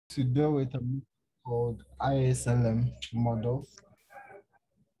to deal with a model called ISLM model.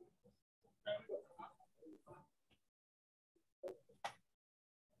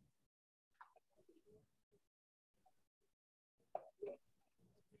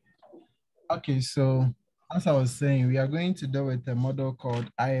 Okay, so as I was saying, we are going to deal with a model called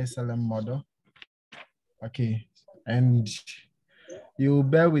ISLM model. Okay, and you'll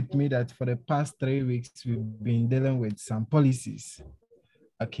bear with me that for the past 3 weeks, we've been dealing with some policies.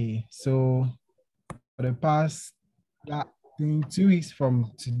 Okay, so for the past 2 weeks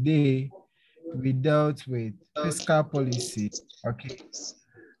from today, we dealt with fiscal policy. Okay,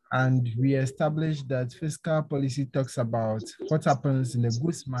 and we established that fiscal policy talks about what happens in the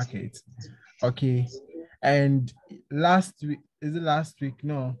goods market. Okay, and last week, is it last week?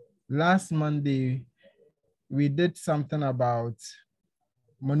 No, last Monday, we did something about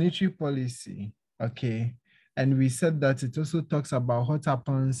monetary policy. Okay, and we said that it also talks about what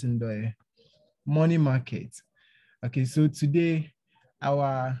happens in the money market. Okay, so today,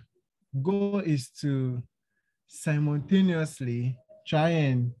 our goal is to simultaneously try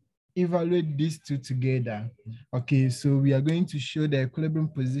and evaluate these two together. Okay, so we are going to show the equilibrium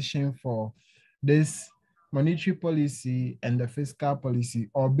position for this monetary policy and the fiscal policy,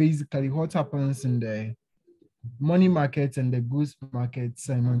 or basically what happens in the money market and the goods market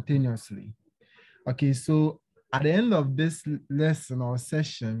simultaneously. Okay, so at the end of this lesson or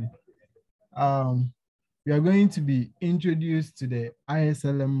session, we are going to be introduced to the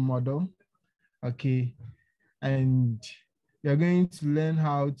ISLM model. Okay, and you're going to learn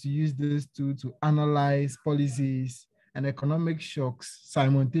how to use this tool to analyze policies and economic shocks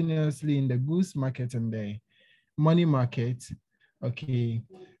simultaneously in the goods market and the money market. Okay,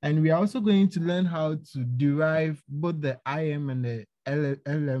 and we are also going to learn how to derive both the IM and the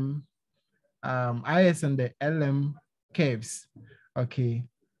LM, IS and the LM curves. Okay,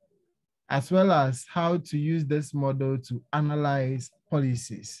 as well as how to use this model to analyze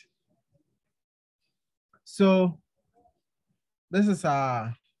policies. So this is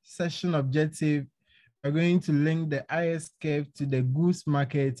our session objective. We're going to link the IS curve to the goods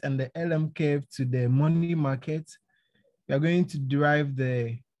market and the LM curve to the money market. We're going to derive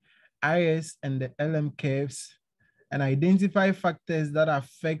the IS and the LM curves and identify factors that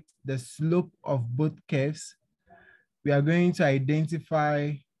affect the slope of both curves. We are going to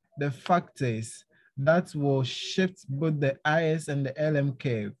identify the factors that will shift both the IS and the LM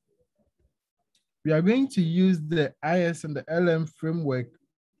curve. We are going to use the IS and the LM framework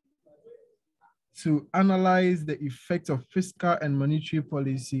to analyze the effect of fiscal and monetary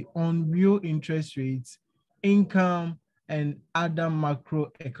policy on real interest rates, income, and other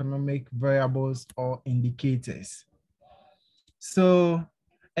macroeconomic variables or indicators. So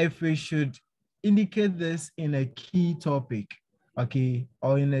if we should indicate this in a key topic, okay,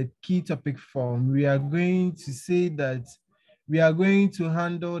 or in a key topic form, we are going to say that we are going to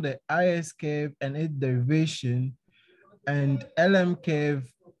handle the IS curve and its derivation and LM curve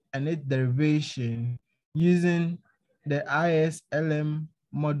and its derivation using the IS-LM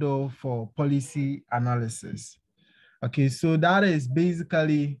model for policy analysis. Okay, so that is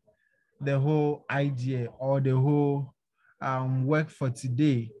basically the whole idea or the whole work for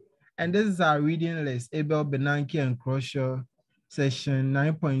today. And this is our reading list, Abel, Bernanke, and Crusher, session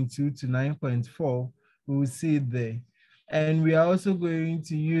 9.2 to 9.4. We will see it there. And we are also going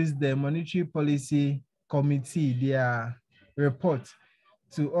to use the Monetary Policy Committee, their report,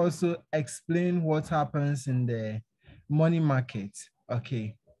 to also explain what happens in the money market.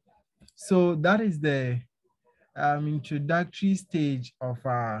 Okay, so that is the introductory stage of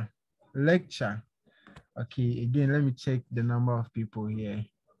our lecture. Okay, again, let me check the number of people here.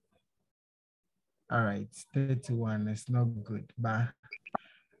 All right, 31, it's not good, but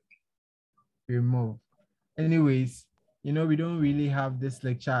remove. Anyways, you know, we don't really have this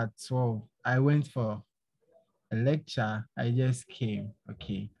lecture at 12. I went for a lecture, I just came.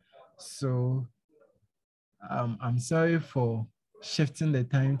 Okay, so I'm sorry for shifting the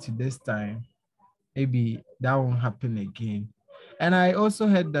time to this time. Maybe that won't happen again. And I also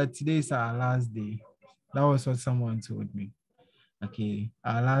heard that today is our last day. That was what someone told me. Okay,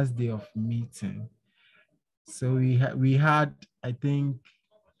 our last day of meeting. So we had, I think,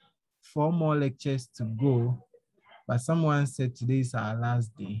 4 more lectures to go, but someone said today is our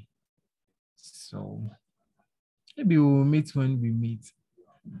last day. So maybe we'll meet when we meet.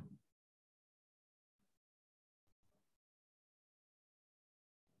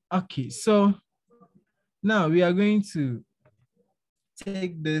 Okay, so now we are going to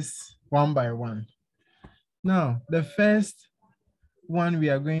take this one by one. Now, the first one we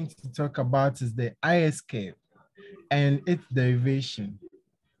are going to talk about is the IS curve and its derivation.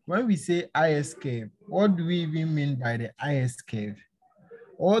 when we say IS curve, what do we even mean by the IS curve?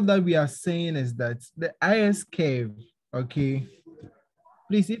 All that we are saying is that the IS curve, okay,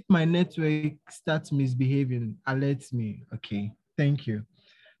 please, if my network starts misbehaving, alert me, okay, thank you.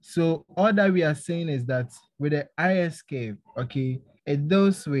 So all that we are saying is that with the IS curve, okay, it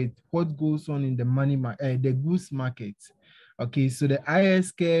deals with what goes on in the the goods market. Okay, so the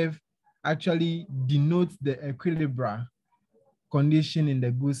IS curve actually denotes the equilibrium condition in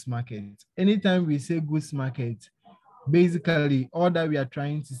the goods market. Anytime we say goods market, basically all that we are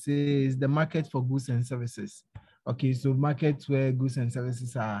trying to say is the market for goods and services. Okay, so markets where goods and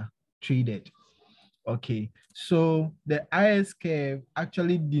services are traded. Okay, so the IS curve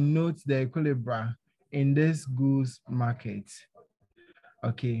actually denotes the equilibrium in this goods market.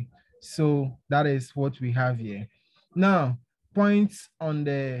 Okay, so that is what we have here. Now, points on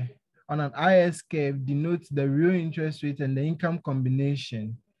an IS curve denotes the real interest rate and the income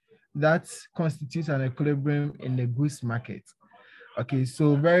combination that constitutes an equilibrium in the goods market. Okay,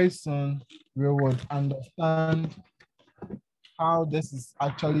 so very soon we will understand how this is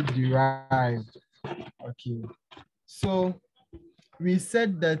actually derived. Okay, so we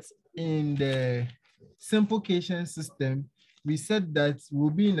said that in the simplification system, we said that we'll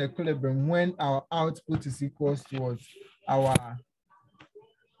be in equilibrium when our output is equal to our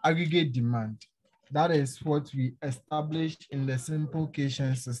aggregate demand. That is what we established in the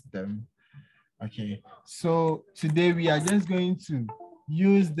simplification system. Okay, so today we are just going to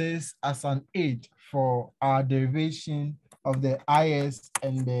use this as an aid for our derivation of the IS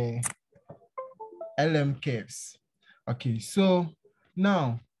and the LM curves. Okay, so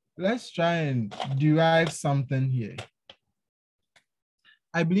now let's try and derive something here.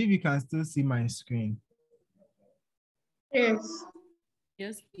 I believe you can still see my screen. Yes.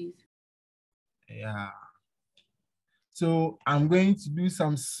 Yes, please. Yeah. So I'm going to do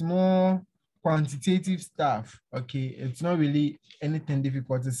some small quantitative stuff. Okay, it's not really anything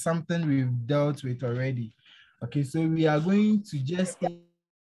difficult. It's something we've dealt with already. Okay, so we are going to just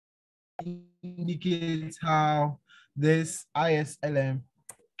indicate how this ISLM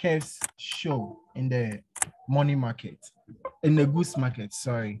curves show in the money market, in the goods market,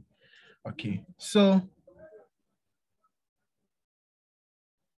 sorry. Okay, so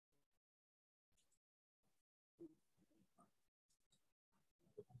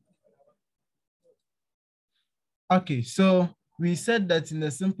okay, so we said that in the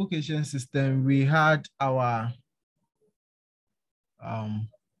simplification system, we had our,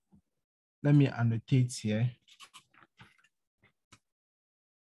 let me annotate here.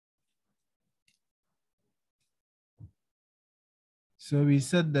 So we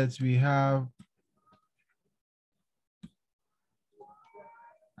said that we have,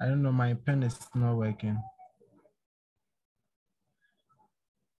 I don't know, my pen is not working.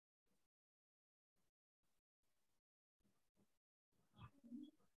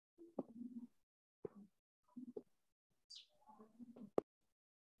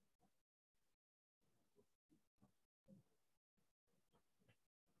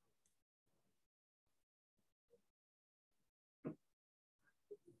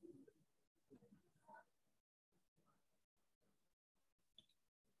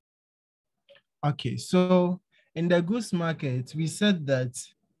 Okay, so in the goods market, we said that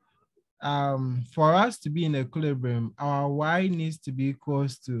for us to be in equilibrium, our Y needs to be equal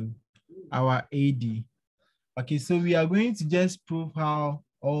to our AD. Okay, so we are going to just prove how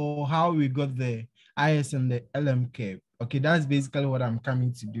we got the IS and the LM curve. Okay, that's basically what I'm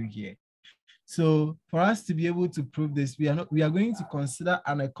coming to do here. So for us to be able to prove this, we are going to consider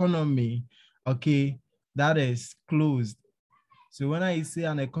an economy, okay, that is closed. So when I say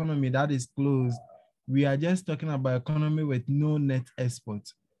an economy that is closed, we are just talking about economy with no net export,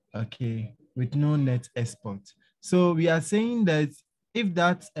 okay, with no net export. So we are saying that if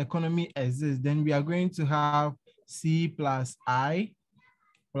that economy exists, then we are going to have C plus I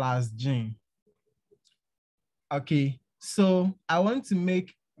plus G. Okay, so I want to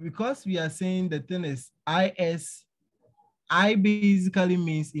make, because we are saying the thing is IS, I basically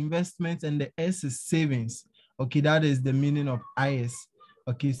means investment and the S is savings. Okay, that is the meaning of IS.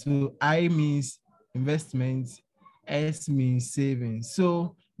 Okay, so I means investment, S means savings.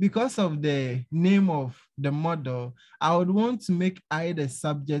 So because of the name of the model, I would want to make I the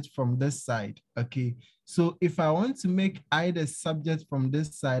subject from this side. Okay, so if I want to make I the subject from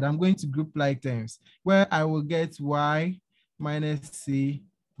this side, I'm going to group like terms where I will get Y minus C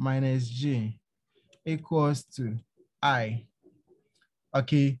minus G equals to I.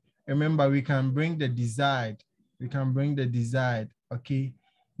 Okay, remember we can bring the desired. We can bring the desired. Okay,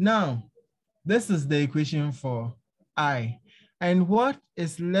 now this is the equation for I. And what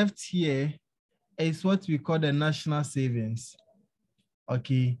is left here is what we call the national savings.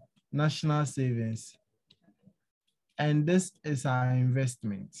 Okay, national savings. And this is our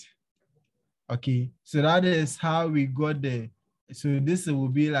investment. Okay, so that is how we got the, so this will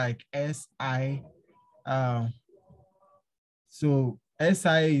be like SI. So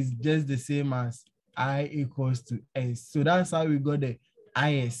SI is just the same as I equals to S. So that's how we got the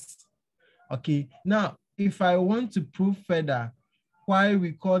IS. Okay, now if I want to prove further why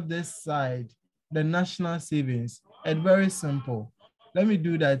we call this side the national savings, it's very simple. Let me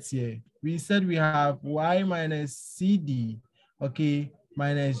do that here. We said we have Y minus CD, okay,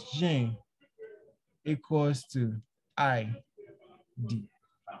 minus J equals to ID.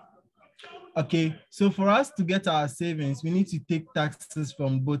 Okay, so for us to get our savings, we need to take taxes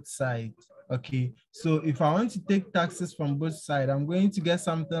from both sides. Okay, so if I want to take taxes from both sides, I'm going to get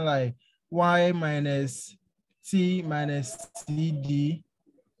something like Y minus T minus CD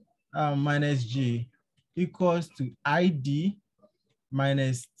minus J equals to ID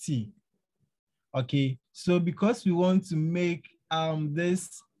minus T. Okay, so because we want to make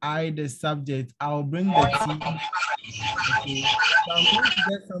this I the subject, I'll bring the T. Okay, so I'm going to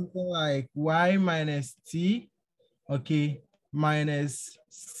get something like Y minus T, okay, minus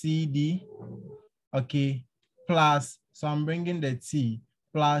CD, okay, plus, so I'm bringing the T,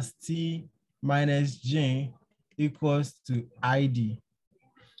 plus T minus J equals to ID.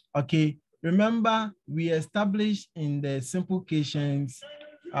 Okay, remember we established in the simplifications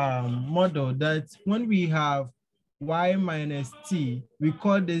model that when we have Y minus T, we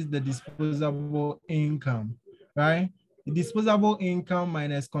call this the disposable income, right? The disposable income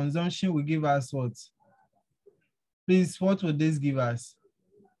minus consumption will give us what? Please, what would this give us?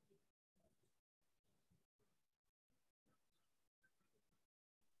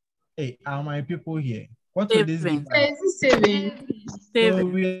 Hey, are my people here? What would this give us? Saving. So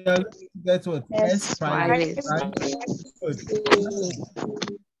we are going to get what? S private, right? Good.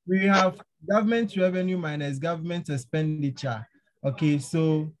 We have government revenue minus government expenditure. Okay,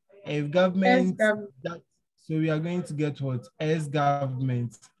 so if government, so we are going to get what? S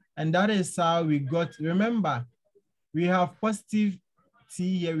government. And that is how we got, remember, we have positive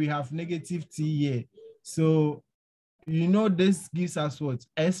T here, we have negative T here. So, you know, this gives us what?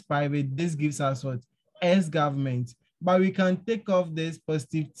 S private, this gives us what? S government. But we can take off this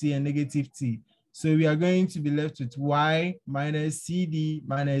positive T and negative T. So we are going to be left with Y minus CD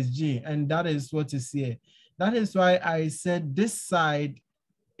minus J. And that is what is here. That is why I said this side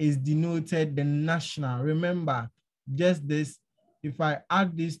is denoted the national. Remember, just this, if I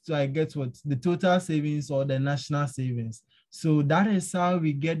add this to, I get what? The total savings or the national savings. So that is how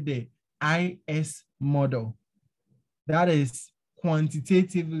we get the IS model. That is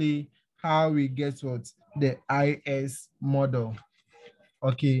quantitatively how we get what? The IS model.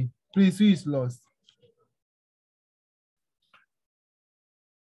 Okay, please, who is lost?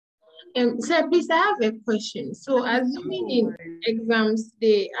 Sir, please, I have a question. So, assuming in exams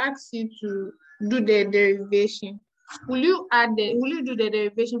they ask you to do the derivation, will you do the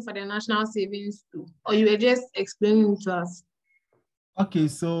derivation for the national savings too, or you were just explaining to us? Okay,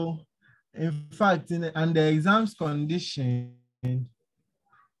 so in fact, under exams condition,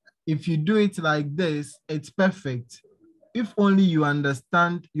 if you do it like this, it's perfect. If only you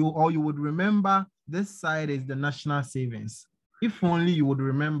understand, you would remember this side is the national savings. If only you would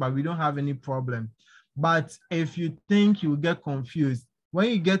remember, we don't have any problem. But if you think you will get confused,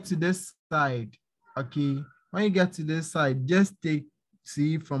 when you get to this side, okay, when you get to this side, just take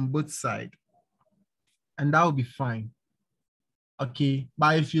C from both sides, and that will be fine. Okay,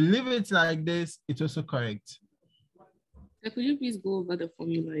 but if you leave it like this, it's also correct. So could you please go over the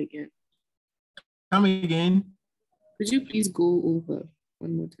formula again? Come again. Could you please go over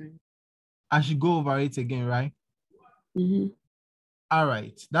one more time? I should go over it again, right? Mm-hmm. All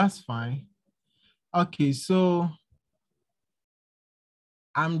right, that's fine. Okay, so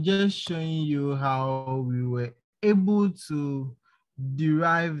I'm just showing you how we were able to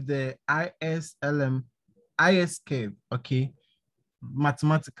derive the IS curve, okay,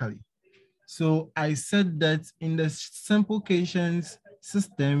 mathematically. So I said that in the simplifications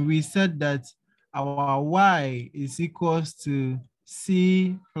system, we said that our Y is equals to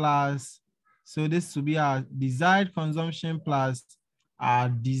C plus, so this will be our desired consumption plus our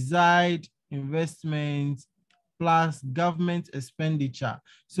desired investment plus government expenditure.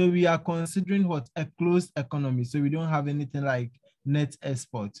 So we are considering what? A closed economy. So we don't have anything like net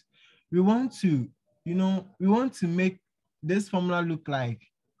export. We want to, we want to make this formula look like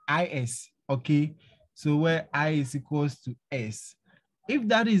IS, okay? So where I is equals to S. If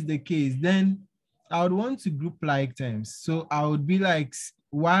that is the case, then I would want to group like terms. So I would be like,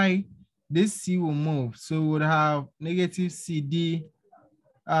 why this C will move. So we would have negative CD,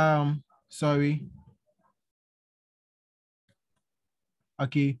 sorry.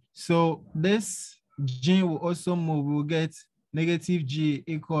 Okay, so this G will also move. We'll get negative G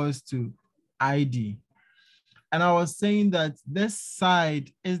equals to ID. And I was saying that this side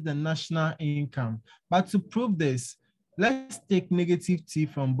is the national income. But to prove this, let's take negative T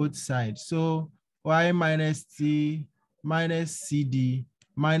from both sides. So Y minus T minus CD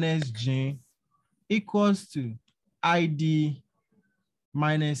minus G equals to ID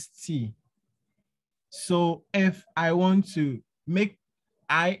minus T. So if I want to make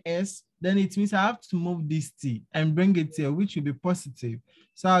IS, then it means I have to move this T and bring it here, which will be positive.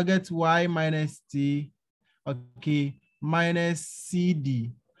 So I'll get Y minus T, okay, minus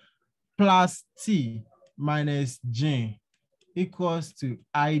CD plus T minus J equals to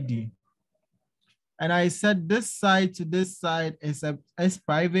ID. And I said this side to this side is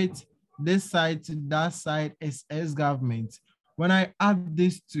private, this side to that side is S government. When I add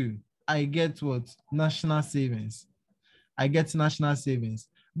these two, I get what? National savings. I get national savings.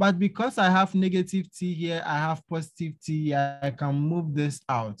 But because I have negative T here, I have positive T here, I can move this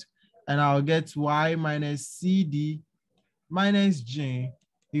out. And I'll get Y minus CD minus J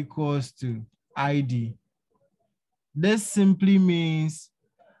equals to ID. This simply means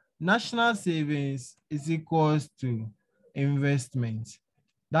national savings is equals to investment.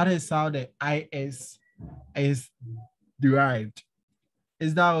 That is how the IS is derived.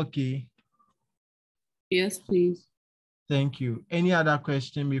 Is that okay? Yes, please. Thank you. Any other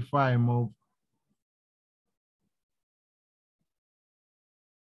question before I move?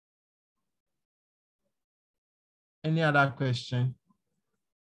 Any other question?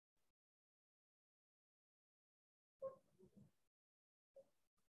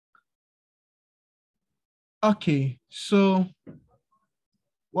 Okay, so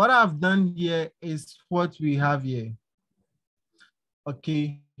what I've done here is what we have here.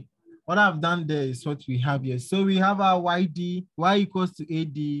 Okay, what I've done there is what we have here. So we have our YD, Y equals to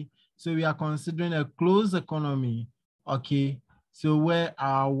AD. So we are considering a closed economy. Okay, so where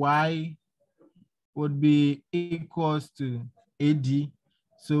our Y would be equals to AD.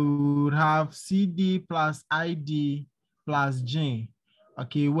 So we would have CD plus ID plus J.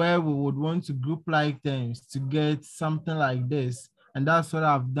 Okay, where we would want to group like terms to get something like this. And that's what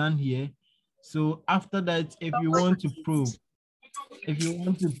I've done here. So after that, if you want to prove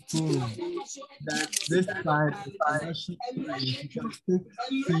that this side is the national savings, you can take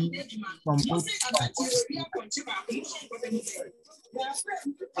T from both sides.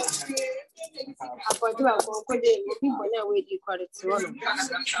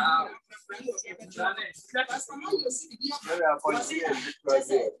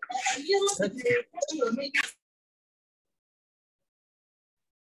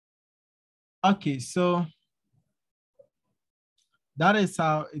 Okay, so that is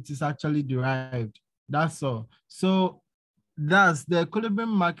how it is actually derived. That's all. So that's the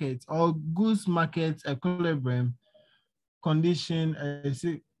equilibrium market or goods market equilibrium condition is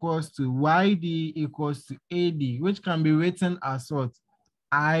equals to YD equals to AD, which can be written as what?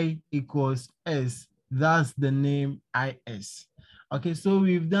 I equals S. That's the name IS. Okay, so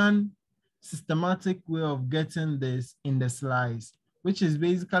we've done systematic way of getting this in the slides, which is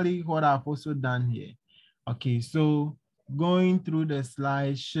basically what I've also done here. Okay, so going through the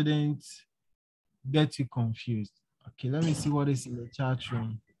slides shouldn't get you confused. Okay, let me see what is in the chat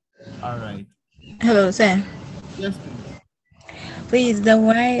room. All right. Hello, sir. Yes, please. Please, the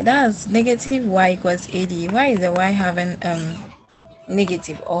Y, that's negative Y equals AD. Why is the Y having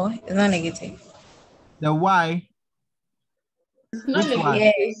negative or it's not negative? The Y. It's not Which negative.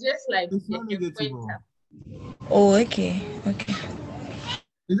 Y? It's just like It's not a negative. pointer. Oh, okay. Okay.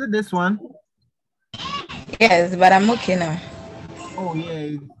 Is it this one? Yes, but I'm okay now. Oh yeah,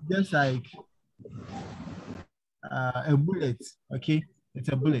 it's just like a bullet. Okay, it's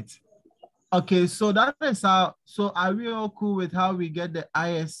a bullet. Okay, so that is how. So are we all cool with how we get the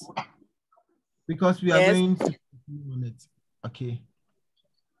IS? Because we are going to on it. Okay.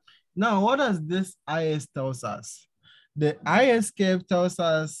 Now, what does this IS tells us? The IS curve tells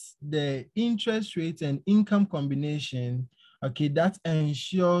us the interest rate and income combination, okay, that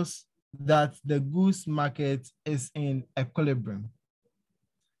ensures that the goods market is in equilibrium.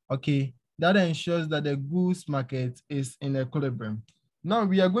 Okay, that ensures that the goods market is in equilibrium. Now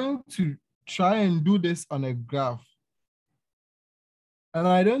we are going to try and do this on a graph. And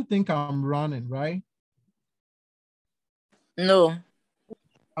I don't think I'm running, right? No.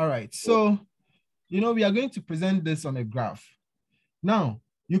 All right, so, we are going to present this on a graph. Now,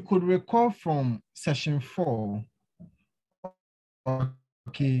 you could recall from session 4,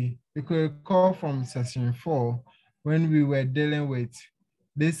 okay, you could recall from session 4 when we were dealing with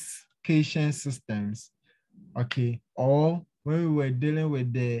these Cation systems, okay, or when we were dealing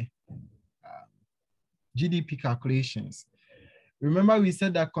with the GDP calculations. Remember we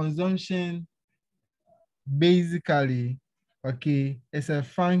said that consumption basically, okay, is a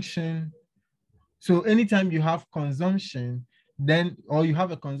function. So anytime you have consumption, then, or you have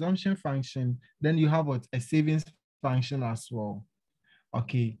a consumption function, then you have what? A savings function as well.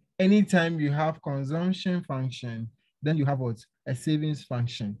 Okay. Anytime you have consumption function, then you have what? A savings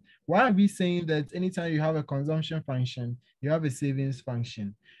function. Why are we saying that anytime you have a consumption function, you have a savings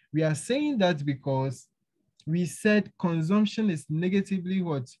function? We are saying that because we said consumption is negatively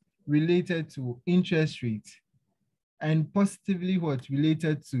what? Related to interest rate, and positively what?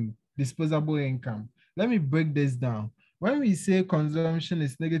 Related to disposable income. Let me break this down. When we say consumption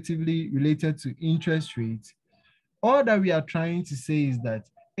is negatively related to interest rate, all that we are trying to say is that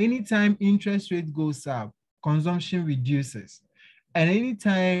anytime interest rate goes up, consumption reduces. And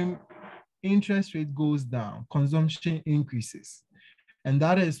anytime interest rate goes down, consumption increases. And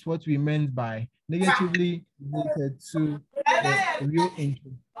that is what we meant by negatively related to the real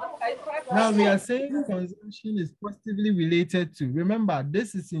interest. Now we are saying consumption is positively related to, remember,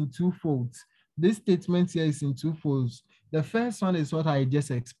 this is in two folds. This statement here is in two folds. The first one is what I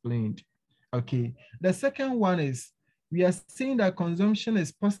just explained. Okay. The second one is we are saying that consumption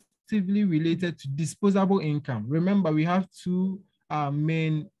is positively related to disposable income. Remember, we have two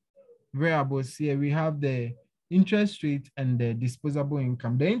main variables here. We have the interest rate and the disposable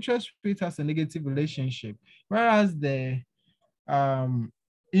income. The interest rate has a negative relationship, whereas the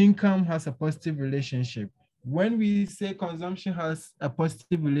income has a positive relationship. When we say consumption has a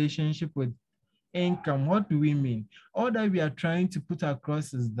positive relationship with income, what do we mean? All that we are trying to put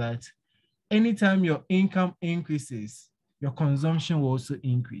across is that anytime your income increases, your consumption will also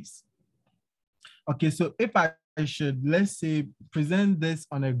increase. Okay, so if I should, let's say, present this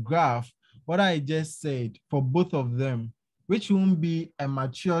on a graph, what I just said for both of them, which won't be a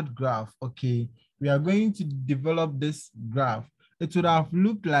matured graph, okay, we are going to develop this graph. It would have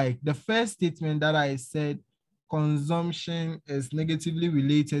looked like the first statement that I said, consumption is negatively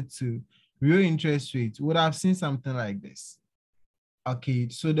related to real interest rate, would have seen something like this. Okay,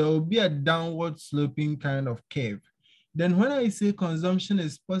 so there will be a downward sloping kind of curve. Then when I say consumption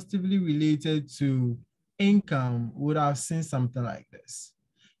is positively related to income, would have seen something like this.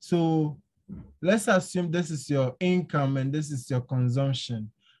 So let's assume this is your income and this is your consumption.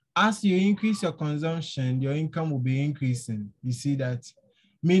 As you increase your consumption, your income will be increasing. You see that?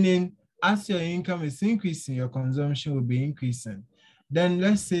 Meaning, as your income is increasing, your consumption will be increasing. Then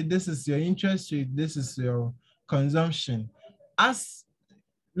let's say this is your interest rate, this is your consumption.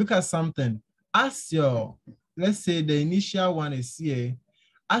 Look at something. As your, let's say the initial one is here,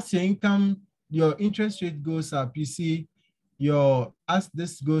 as your income, your interest rate goes up, you see as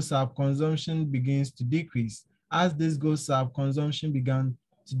this goes up, consumption begins to decrease. As this goes up, consumption began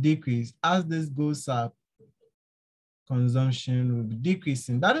to decrease. As this goes up, consumption will be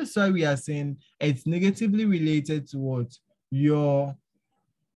decreasing. That is why we are saying it's negatively related to what? Your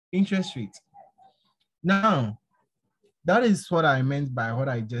interest rate. Now, that is what I meant by what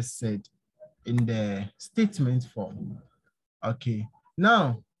I just said in the statement form. Okay.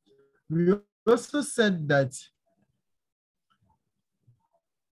 Now, we also said that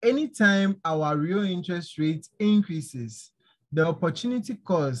anytime our real interest rate increases, the opportunity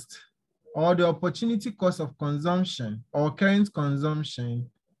cost or the opportunity cost of consumption or current consumption,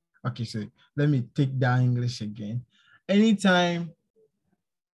 okay, so let me take that English again. Anytime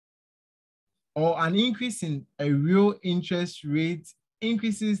or an increase in a real interest rate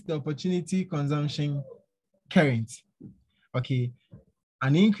increases the opportunity consumption current, okay,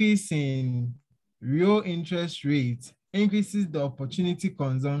 an increase in real interest rate increases the opportunity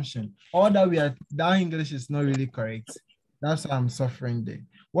consumption. All that English is not really correct. That's why I'm suffering there.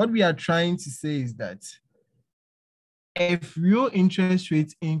 What we are trying to say is that if real interest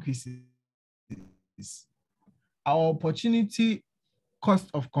rate increases, our opportunity cost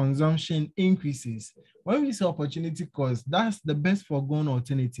of consumption increases. When we say opportunity cost, that's the best foregone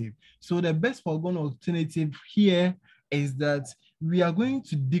alternative. So the best foregone alternative here is that we are going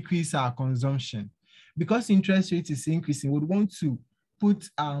to decrease our consumption. Because interest rate is increasing, we want to put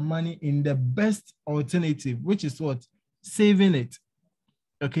our money in the best alternative, which is what? Saving it.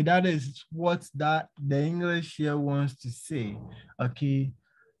 Okay, that is what the English here wants to say. Okay,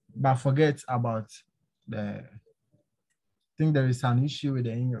 but forget about the think there is an issue with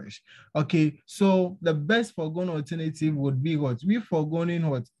the English. Okay, so the best foregone alternative would be what? We foregoing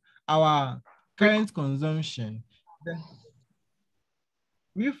what? Our current consumption.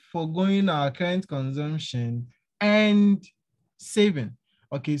 We foregoing our current consumption and saving.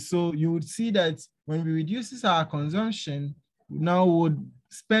 Okay, so you would see that when we reduces our consumption, now would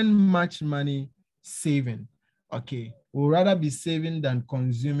spend much money saving. Okay, we'll rather be saving than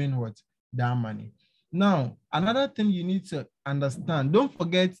consuming what? That money. Now, another thing you need to understand, don't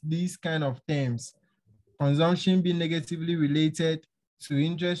forget these kind of terms. Consumption being negatively related to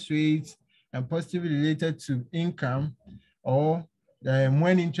interest rates and positively related to income, or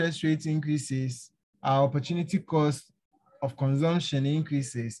when interest rates increases, our opportunity cost of consumption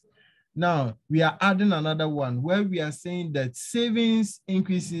increases. Now, we are adding another one where we are saying that savings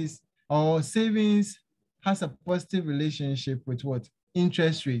increases, or savings has a positive relationship with what?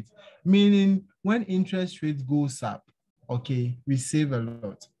 Interest rate, meaning when interest rate goes up, okay, we save a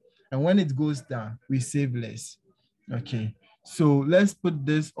lot. And when it goes down, we save less. Okay, so let's put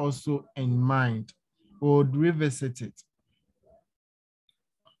this also in mind. We'll revisit it.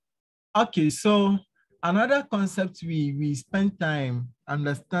 Okay, so another concept we spent time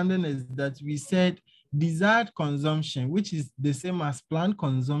understanding is that we said desired consumption, which is the same as planned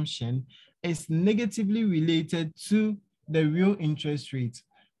consumption, is negatively related to the real interest rate.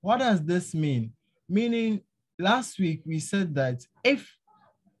 What does this mean? Meaning, last week we said that if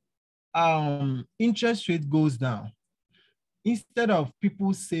interest rate goes down, instead of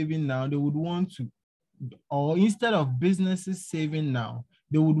people saving now, they would want to, or instead of businesses saving now,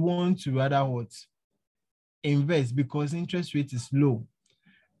 they would want to rather what? Invest, because interest rate is low.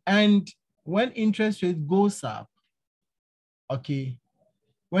 And when interest rate goes up, okay,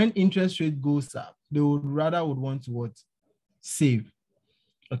 when interest rate goes up, they would rather would want to what? Save.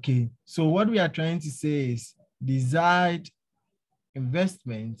 Okay, so what we are trying to say is desired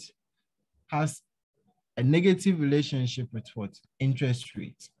investment has a negative relationship with what? Interest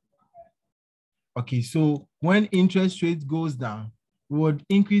rate. Okay, so when interest rate goes down, we would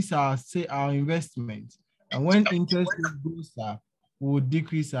increase our investment. And when interest rate goes up, we would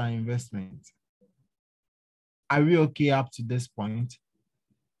decrease our investment. Are we okay up to this point?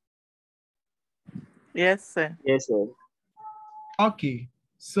 Yes, sir. Yes, sir. Okay,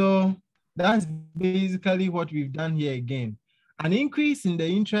 so that's basically what we've done here again. An increase in the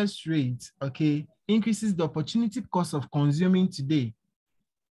interest rate, okay, increases the opportunity cost of consuming today,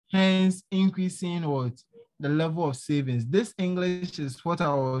 hence increasing what? The level of savings. This English is what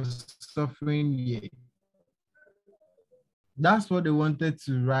I was suffering here. That's what they wanted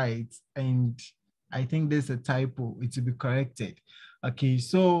to write, and I think there's a typo. It will be corrected. Okay,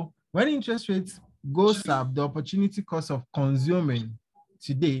 so when interest rates goes up, the opportunity cost of consuming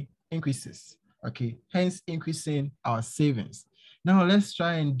today increases. Okay, hence increasing our savings. Now let's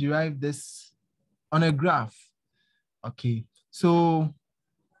try and derive this on a graph. Okay, so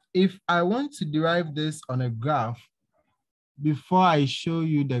if I want to derive this on a graph, before I show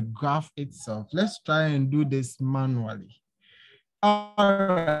you the graph itself, let's try and do this manually. All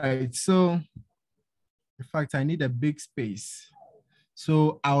right, so in fact, I need a big space.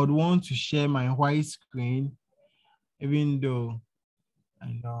 So I would want to share my white screen, even though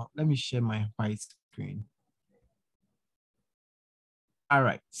I know, let me share my white screen. All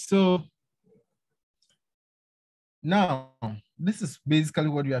right, so now this is basically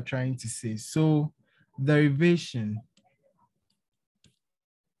what we are trying to say. So derivation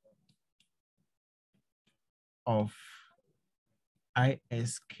of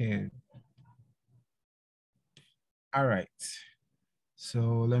ISK. All right, so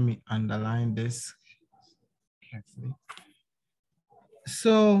let me underline this carefully.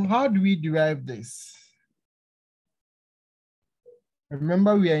 So how do we derive this?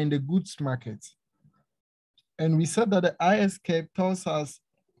 Remember, we are in the goods market, and we said that the ISK tells us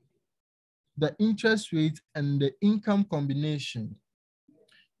the interest rate and the income combination.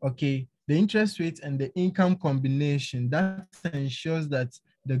 Okay, the interest rate and the income combination, that ensures that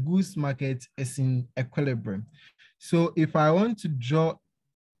the goods market is in equilibrium. So if I want to draw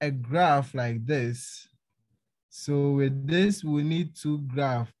a graph like this, so with this, we need two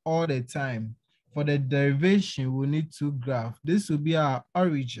graphs all the time. For the derivation, we need two graphs. This will be our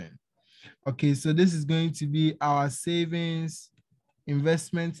origin. Okay, so this is going to be our savings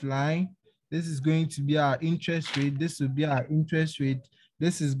investment line. This is going to be our interest rate. This will be our interest rate.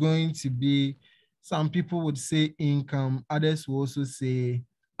 This is going to be, some people would say income, others will also say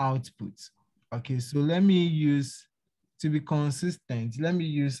output. Okay, so let me use, to be consistent, let me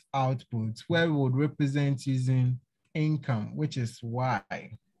use output, where we would represent using income, which is Y.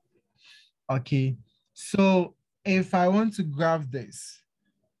 Okay, so if I want to graph this,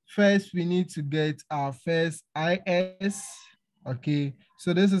 first we need to get our first IS. Okay,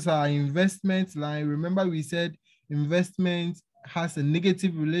 so this is our investment line. Remember we said investment has a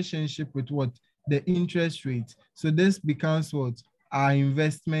negative relationship with what? The interest rate. So this becomes what? Our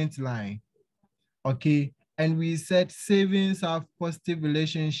investment line. Okay, and we said savings have positive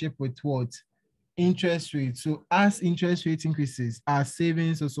relationship with what? Interest rate. So as interest rate increases, our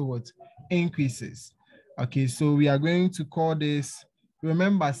savings also what? Increases. Okay, so we are going to call this,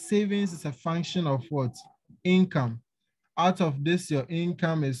 remember, savings is a function of what? Income. Out of this, your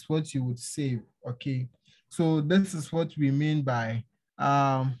income is what you would save. Okay, so this is what we mean by,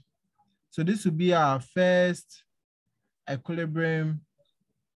 so this will be our first equilibrium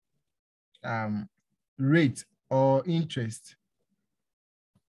rate or interest.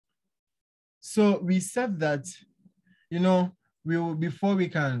 So we said that, we will, before we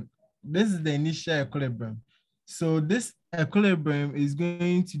can, this is the initial equilibrium. So this equilibrium is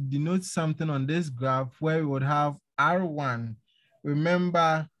going to denote something on this graph where we would have R1.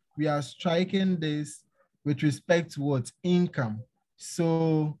 Remember, we are striking this with respect to what? Income.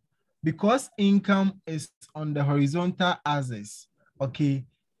 So because income is on the horizontal axis, okay,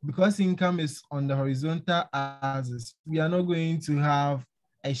 because income is on the horizontal axis, we are not going to have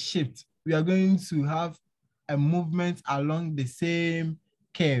a shift. We are going to have a movement along the same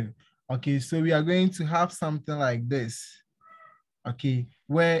curve. Okay, so we are going to have something like this. Okay,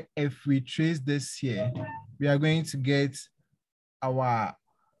 where if we trace this here, we are going to get our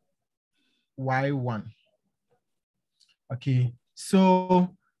Y1. Okay,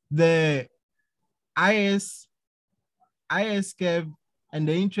 so the IS curve and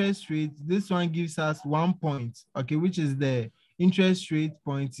the interest rate, this one gives us 1 point, okay, which is the interest rate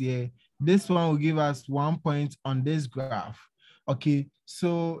point here. This one will give us 1 point on this graph. Okay,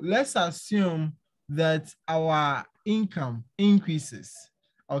 so let's assume that our income increases.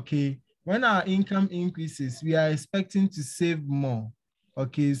 Okay, when our income increases, we are expecting to save more.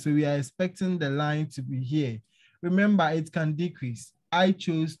 Okay, so we are expecting the line to be here. Remember, it can decrease. I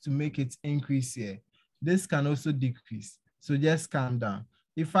chose to make it increase here. This can also decrease. So just calm down.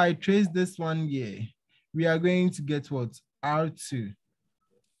 If I trace this one here, we are going to get what? R2.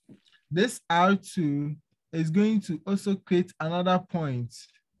 This R2 is going to also create another point,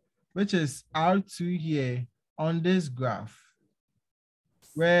 which is R2 here on this graph,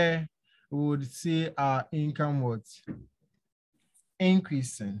 where we would see our income what?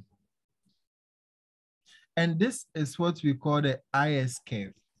 Increasing. And this is what we call the IS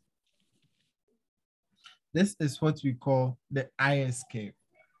curve. This is what we call the IS curve.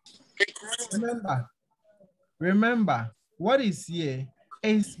 Remember, what is here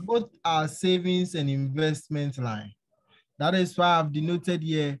is both our savings and investment line. That is why I've denoted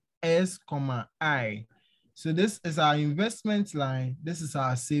here S, I. So this is our investment line. This is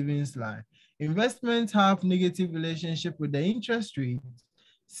our savings line. Investments have negative relationship with the interest rate.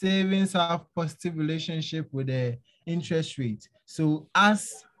 Savings have positive relationship with the interest rate. So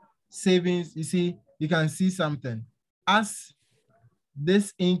as savings, you can see something. As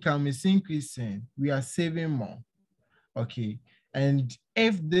this income is increasing, we are saving more. Okay. And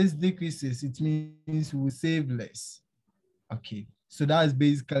if this decreases, it means we will save less. Okay. So that's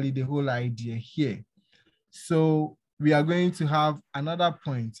basically the whole idea here. So we are going to have another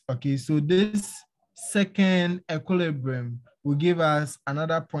point. Okay. So this second equilibrium will give us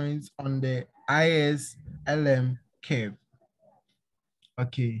another point on the ISLM curve.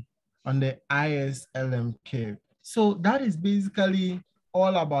 Okay. On the ISLM curve. So that is basically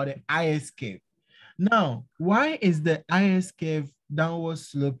all about the IS curve. Now, why is the IS curve downward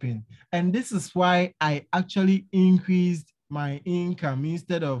sloping? And this is why I actually increased my income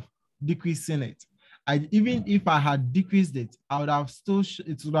instead of decreasing it. Even if I had decreased it, it would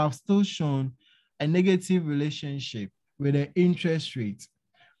have still shown a negative relationship with the interest rate.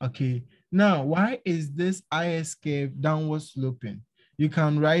 Okay. Now, why is this IS curve downward sloping? You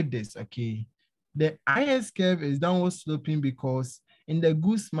can write this, okay? The IS curve is downward sloping because in the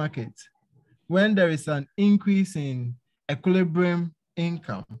goods market, when there is an increase in equilibrium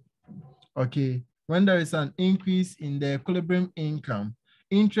income, okay, when there is an increase in the equilibrium income,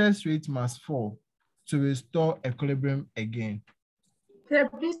 interest rate must fall to restore equilibrium again.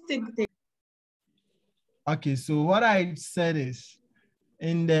 Okay, so what I said is,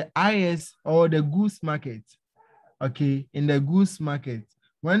 in the IS or the goods market, okay, in the goods market,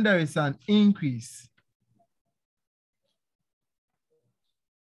 when there is an increase,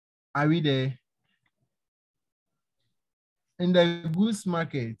 are we there? In the goods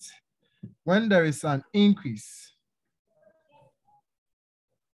market, when there is an increase,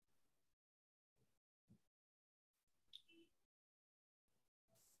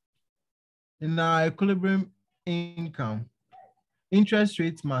 in our equilibrium income, interest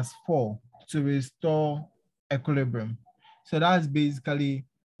rates must fall to restore equilibrium. So that's basically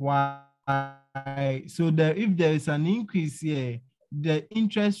why. So if there is an increase here, the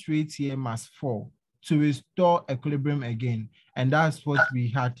interest rate here must fall to restore equilibrium again. And that's what we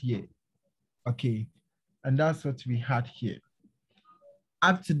had here. Okay. And that's what we had here.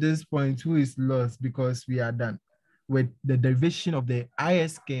 Up to this point, who is lost because we are done with the derivation of the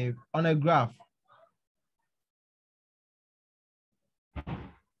IS curve on a graph.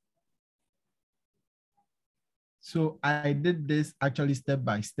 So I did this actually step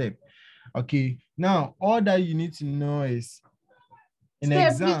by step. Okay, now all that you need to know is in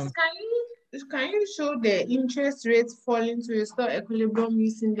exam. Please, can you show the interest rates falling to restore equilibrium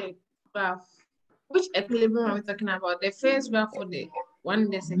using the graph? Which equilibrium are we talking about? The first graph or the one in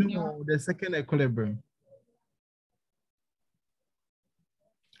the second? No, the second equilibrium.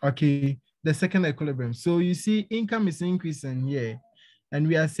 Okay, the second equilibrium. So you see income is increasing here. And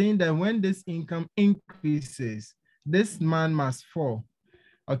we are saying that when this income increases, this man must fall.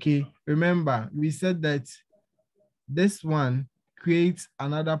 Okay, remember, we said that this one creates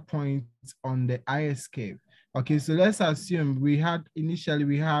another point on the IS curve. Okay, so let's assume initially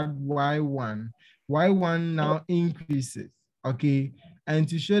we had Y1. Y1 now increases, okay? And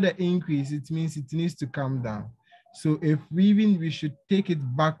to show the increase, it means it needs to come down. So if we should take it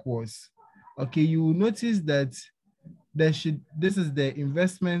backwards, okay, you will notice that this is the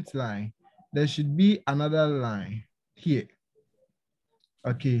investment line. There should be another line here.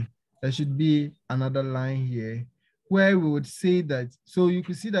 Okay, there should be another line here where we would say that, so you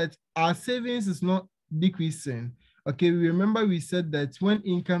could see that our savings is not decreasing. Okay, remember we said that when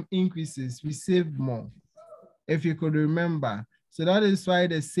income increases, we save more, if you could remember. So that is why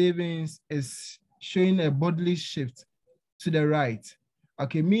the savings is showing a bodily shift to the right.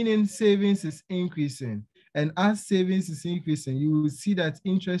 Okay, meaning savings is increasing. And as savings is increasing, you will see that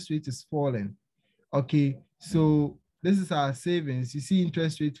interest rate is falling. Okay, so this is our savings. You see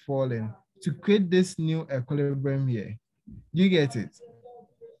interest rate falling to create this new equilibrium here. Do you get it?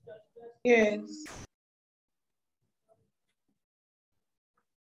 Yes.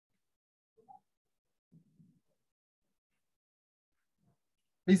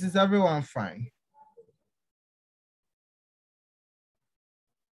 This is everyone fine?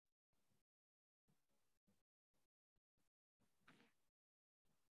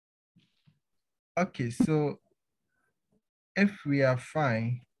 Okay, so if we are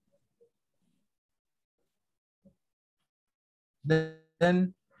fine,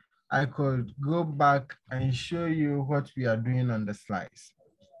 then I could go back and show you what we are doing on the slides.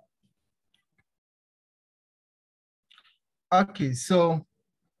 Okay, so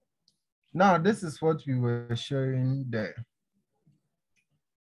now this is what we were showing there.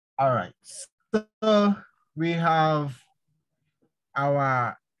 All right, so we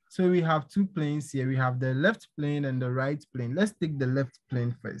have two planes here. We have the left plane and the right plane. Let's take the left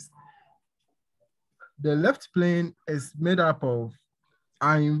plane first. The left plane is made up of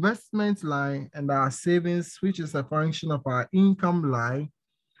our investment line and our savings, which is a function of our income line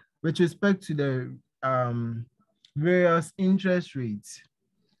with respect to the various interest rates.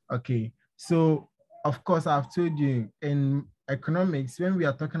 Okay, so of course, I've told you in economics, when we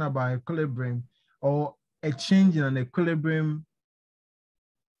are talking about equilibrium or a change in an equilibrium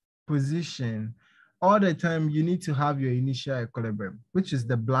position, all the time you need to have your initial equilibrium, which is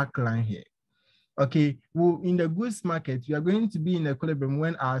the black line here. Okay, well, in the goods market, we are going to be in equilibrium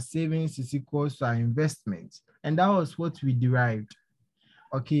when our savings is equal to our investment. And that was what we derived.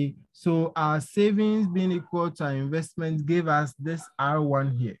 Okay, so our savings being equal to our investment gave us this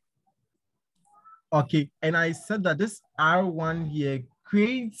R1 here. Okay, and I said that this R1 here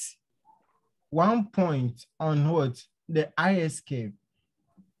creates 1 point on what? The IS curve.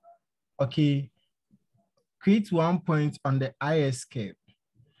 Okay, creates 1 point on the IS curve.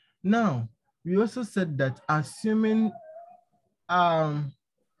 Now, we also said that assuming the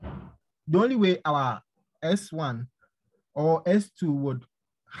only way our S1 or S2 would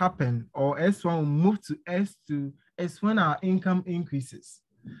happen, or S1 will move to S2, is when our income increases.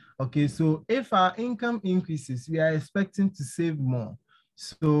 Okay, so if our income increases, we are expecting to save more.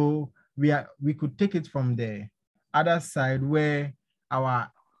 So we could take it from the other side where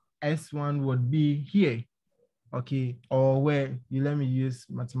our S1 would be here. Okay, or where let me use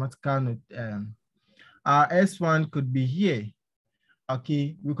mathematical note. Our S1 could be here.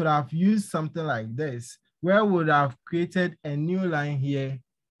 Okay, we could have used something like this, where we would have created a new line here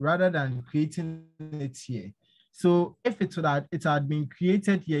rather than creating it here. So if it had been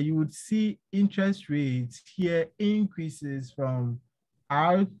created here, you would see interest rates here increases from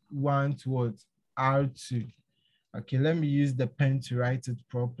R1 towards R2. Okay, let me use the pen to write it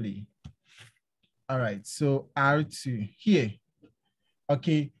properly. All right, so R2 here.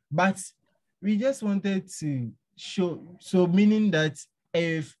 Okay, but we just wanted to show, so meaning that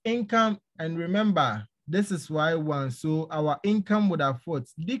if income, and remember, this is Y1, so our income would have what?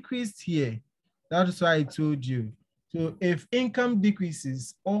 Decreased here. That's why I told you. So if income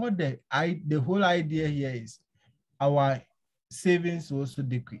decreases, the whole idea here is our savings will also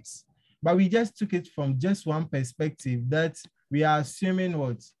decrease. But we just took it from just one perspective, that we are assuming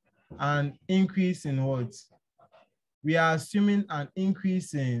what? An increase in what? We are assuming an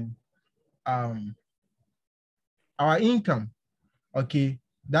increase in our income. Okay,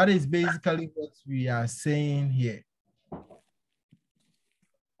 that is basically what we are saying here.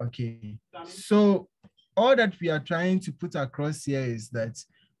 Okay, so all that we are trying to put across here is that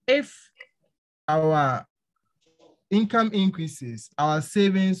if our income increases, our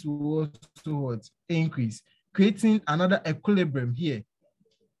savings will also what? Increase, creating another equilibrium here.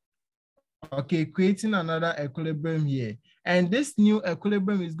 Okay, creating another equilibrium here. And this new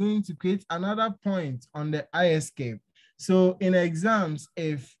equilibrium is going to create another point on the IS curve. So in exams,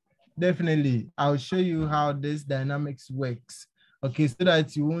 if definitely, I'll show you how this dynamics works. Okay, so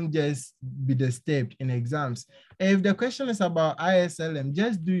that you won't just be disturbed in exams. If the question is about ISLM,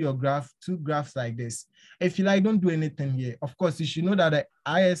 just do your graph, 2 graphs like this. If you like, don't do anything here. Of course, you should know that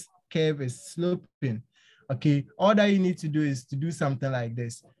the IS curve is sloping. Okay, all that you need to do is to do something like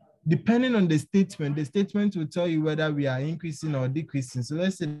this. Depending on the statement will tell you whether we are increasing or decreasing. So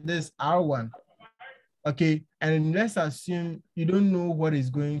let's say this R1, okay? And let's assume you don't know what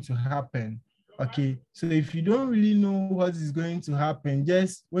is going to happen, okay? So if you don't really know what is going to happen,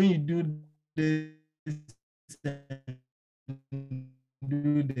 just when you do this,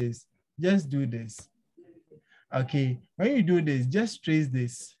 just do this, okay? When you do this, just trace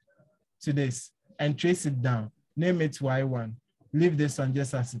this to this and trace it down. Name it Y1. Leave this one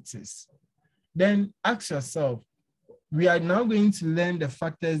just as it is. Then ask yourself, we are now going to learn the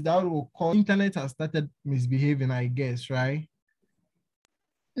factors that will cause internet has started misbehaving, I guess, right?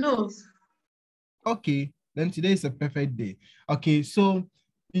 No. Okay, then today is a perfect day. Okay, so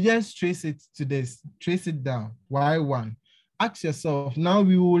you just trace it to this, trace it down, Y1. Ask yourself, now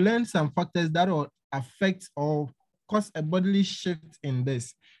we will learn some factors that will affect or cause a bodily shift in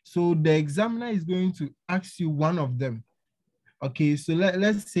this. So the examiner is going to ask you one of them. Okay, so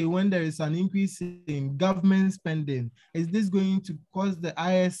let's say when there is an increase in government spending, is this going to cause the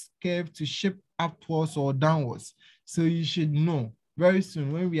IS curve to shift upwards or downwards? So you should know very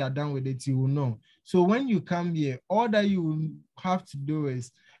soon. When we are done with it, you will know. So when you come here, all that you will have to do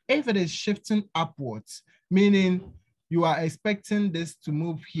is, if it is shifting upwards, meaning you are expecting this to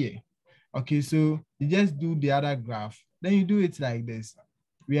move here. Okay, so you just do the other graph. Then you do it like this.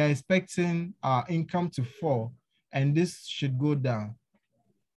 We are expecting our income to fall, and this should go down.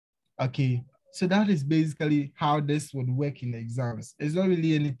 Okay, so that is basically how this would work in exams. It's not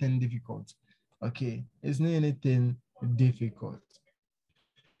really anything difficult. Okay, it's not anything difficult.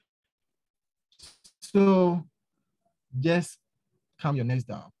 So just calm your nerves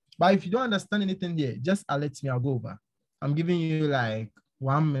down. But if you don't understand anything here, just alert me, I'll go over. I'm giving you like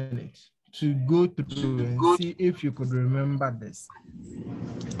 1 minute to go through and see if you could remember this.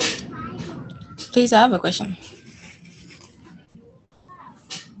 Please, I have a question.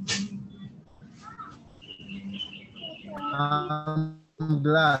 I'm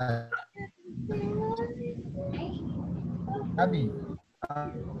glad. Abby,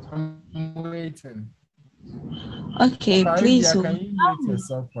 I'm waiting. Okay, please. Can you mute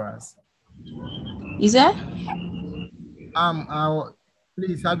yourself for us? Is that?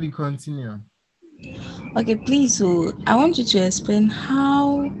 Please, Abby, continue. Okay, please. So I want you to explain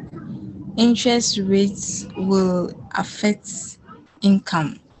how interest rates will affect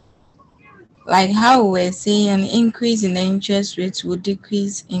income. Like how we're saying an increase in the interest rates will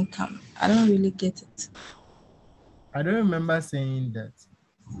decrease income. I don't really get it. I don't remember saying that.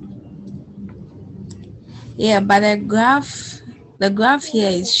 Yeah, but the graph here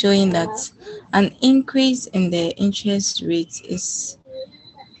is showing that an increase in the interest rate is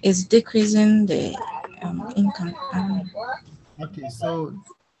decreasing the income. Okay, so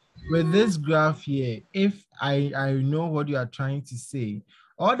with this graph here, if I know what you are trying to say,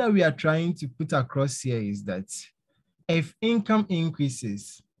 all that we are trying to put across here is that if income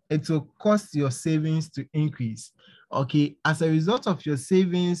increases, it will cause your savings to increase. Okay, as a result of your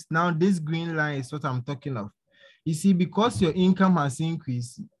savings, now this green line is what I'm talking of. You see, because your income has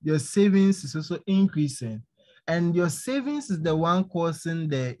increased, your savings is also increasing. And your savings is the one causing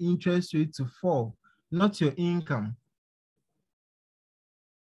the interest rate to fall, not your income.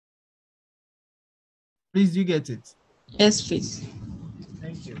 Please, you get it? Yes, please.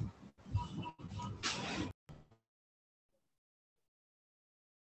 Thank you.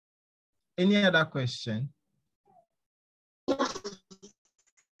 Any other question?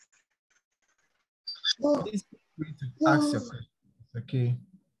 Please feel free to ask your question. Okay.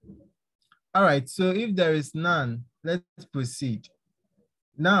 All right. So if there is none, let's proceed.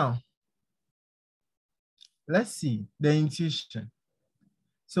 Now, let's see the intuition.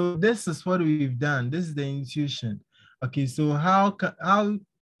 So this is what we've done. This is the intuition. Okay. So how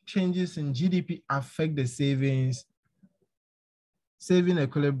changes in GDP affect the saving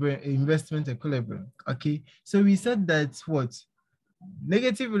equilibrium, investment equilibrium? Okay. So we said that what?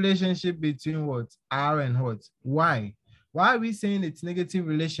 Negative relationship between what? R and what? Y. Why are we saying it's negative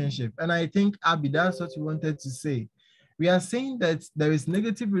relationship? And I think, Abby, that's what you wanted to say. We are saying that there is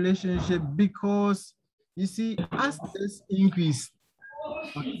negative relationship because, you see, as this increase,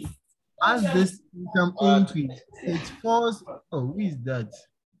 as this income increase, it falls. Oh, who is that?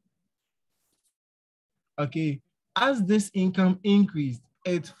 Okay. As this income increased,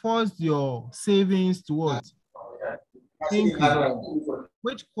 it forced your savings to what? Increase,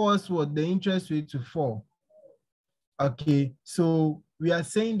 which caused what? The interest rate to fall. Okay, so we are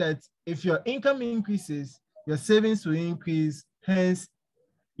saying that if your income increases, your savings will increase, hence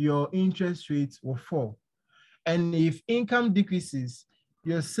your interest rate will fall. And if income decreases,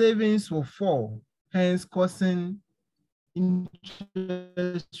 your savings will fall, hence causing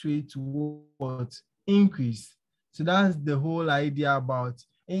interest rate to what? Increase. So that's the whole idea about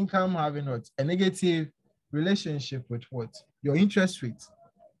income having what? A negative relationship with what? Your interest rate.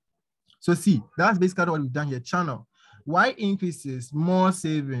 So see, that's basically what we've done here. Channel. Y increases, more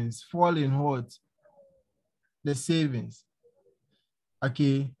savings, fall in what? The savings.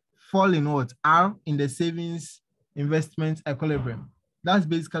 Okay, fall in what? R in the savings investment equilibrium. That's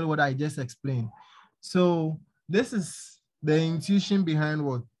basically what I just explained. So this is the intuition behind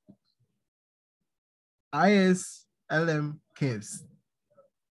what? ISLM curves.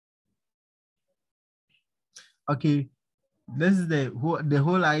 Okay, this is the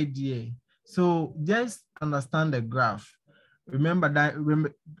whole idea. So just understand the graph. Remember that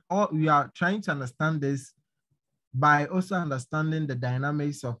we are trying to understand this by also understanding the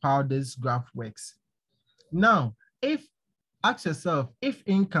dynamics of how this graph works. Now, ask yourself, if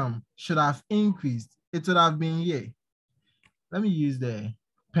income should have increased, it would have been here. Let me use the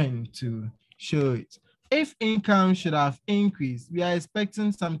pen to show it. If income should have increased, we are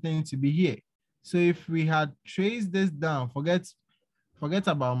expecting something to be here. So if we had traced this down, forget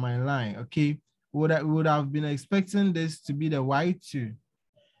about my line, okay? We would have been expecting this to be the Y2.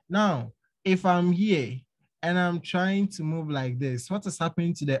 Now, if I'm here and I'm trying to move like this, what is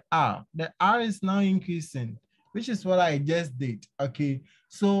happening to the R? The R is now increasing, which is what I just did, okay?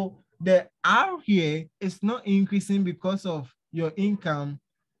 So the R here is not increasing because of your income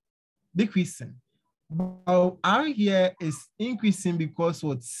decreasing. But R here is increasing because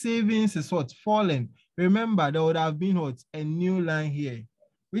what? Savings is what? Falling. Remember, there would have been what? A new line here,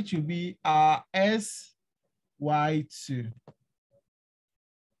 which will be our SY2.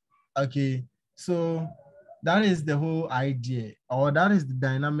 Okay, so that is the whole idea, or that is the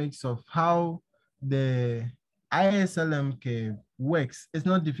dynamics of how the ISLM curve works. It's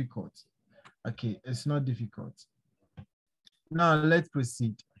not difficult. Okay, it's not difficult. Now let's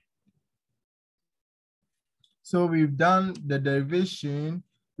proceed. So we've done the derivation.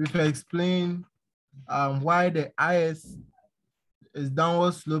 We've explained why the IS is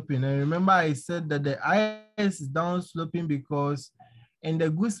downward sloping. And remember I said that the IS is downward sloping because in the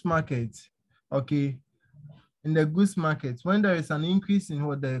goods market, okay, in the goods market, when there is an increase in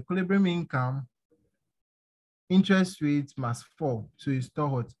what the equilibrium income, interest rates must fall to restore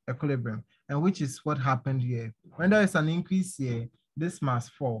what? Equilibrium, and which is what happened here. When there is an increase here, this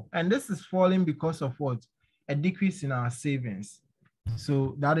must fall. And this is falling because of what? A decrease in our savings.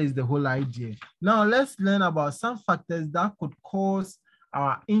 So that is the whole idea. Now let's learn about some factors that could cause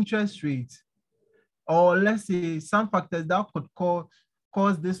our interest rate, or let's say some factors that could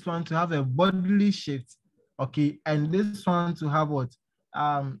cause this one to have a bodily shift, okay, and this one to have what?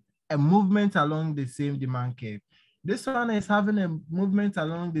 A movement along the same demand curve. This one is having a movement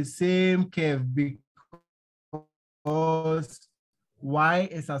along the same curve because Y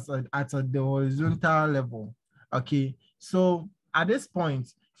is at the horizontal level. Okay, so at this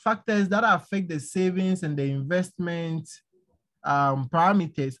point, factors that affect the savings and the investment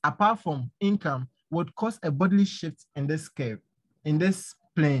parameters, apart from income, would cause a bodily shift in this curve, in this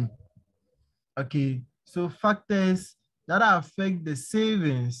plane. Okay, so factors that affect the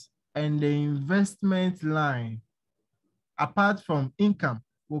savings and the investment line, apart from income,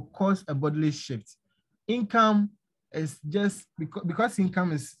 will cause a bodily shift. income is just because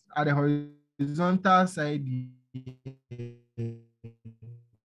income is at the horizontal side.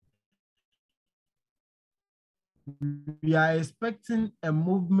 We are expecting a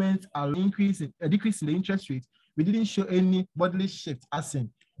movement, a decrease in the interest rate. We didn't show any bodily shift as in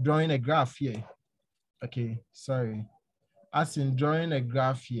drawing a graph here. Okay, sorry. As in drawing a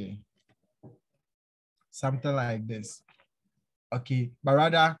graph here. Something like this. Okay, but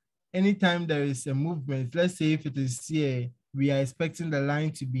rather, anytime there is a movement, let's say if it is here, we are expecting the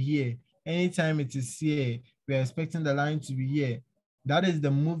line to be here. Anytime it is here, we are expecting the line to be here. That is the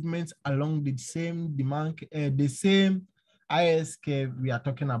movement along the same demand, the same IS curve we are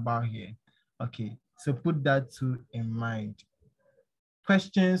talking about here. Okay, so put that too in mind.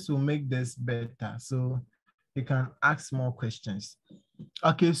 Questions will make this better, so you can ask more questions.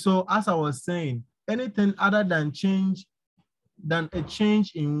 Okay, so as I was saying, anything other than a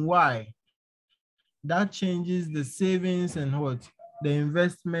change in Y, that changes the savings and what? The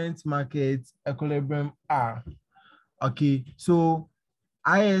investment market equilibrium R. Okay, so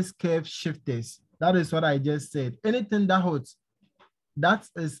IS curve shifters, that is what I just said. Anything that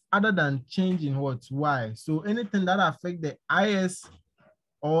is other than change in what? Y. So anything that affect the IS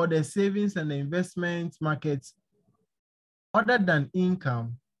or the savings and the investment markets other than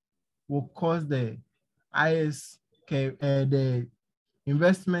income will cause the IS curve, the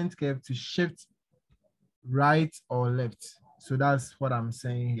investment curve to shift right or left. So that's what I'm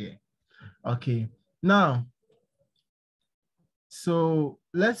saying here. Okay, now, so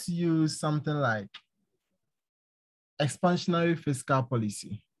let's use something like expansionary fiscal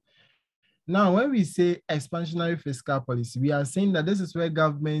policy. Now, when we say expansionary fiscal policy, we are saying that this is where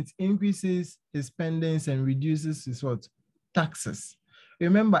government increases its spendings and reduces its what? Taxes.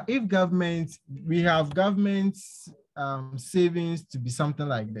 Remember, if we have government savings to be something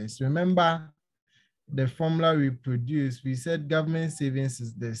like this. Remember the formula we produced, we said government savings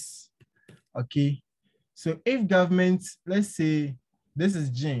is this, okay? So if government, let's say this is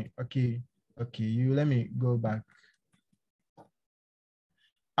Jane, okay, let me go back.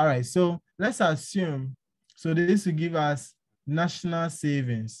 All right, so let's assume, so this will give us national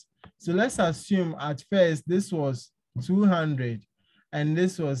savings. So let's assume at first this was 200 and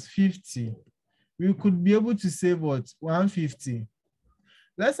this was 50. We could be able to save what? 150.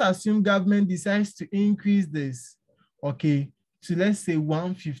 Let's assume government decides to increase this, okay, to let's say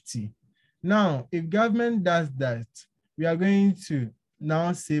 150. Now, if government does that, we are going to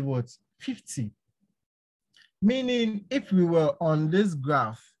now save what? 50. Meaning if we were on this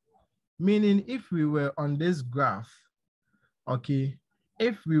graph, okay,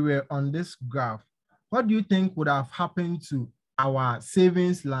 if we were on this graph, what do you think would have happened to our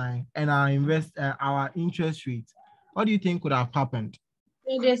savings line and our interest rate? What do you think would have happened?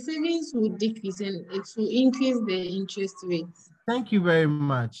 So the savings will decrease and it will increase the interest rate. Thank you very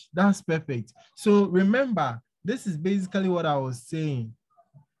much. That's perfect. So remember, this is basically what I was saying.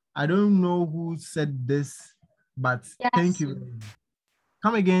 I don't know who said this, but yes. Thank you.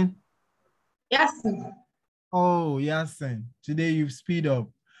 Come again. Yes. Oh, yes. Today you've speed up.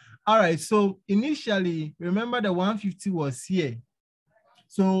 All right. So initially, remember the 150 was here.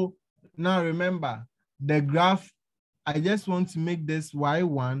 So now remember the graph. I just want to make this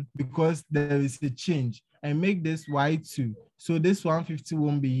Y1 because there is a change and make this Y2. So this 150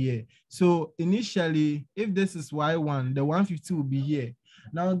 won't be here. So initially, if this is Y1, the 150 will be here.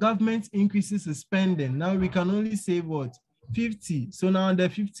 Now government increases the spending. Now we can only save what? 50. So now the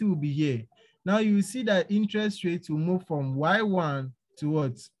 50 will be here. Now you see that interest rate will move from Y1 to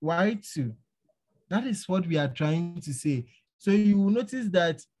what? Y2. That is what we are trying to say. So you will notice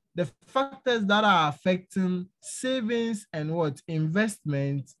that the factors that are affecting savings and what?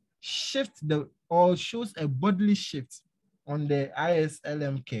 Investment shift or shows a bodily shift on the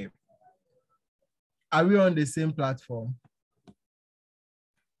ISLM curve. Are we on the same platform?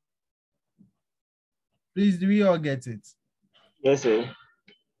 Please, do we all get it? Yes, sir.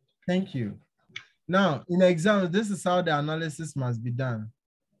 Thank you. Now, in exams, this is how the analysis must be done.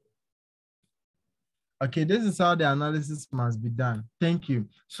 Okay, this is how the analysis must be done. Thank you.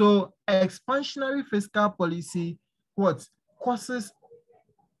 So, expansionary fiscal policy, what? Causes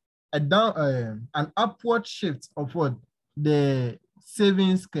an upward shift of what? The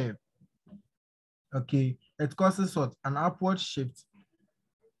savings curve. Okay, it causes what? An upward shift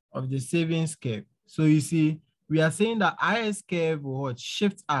of the savings curve. So you see, we are saying that IS curve will what?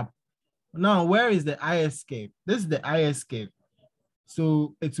 Shift up. Now, where is the IS curve? This is the IS curve.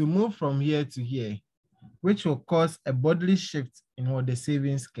 So it will move from here to here, which will cause a bodily shift in what? The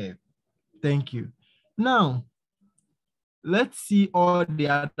savings curve. Thank you. Now, let's see all the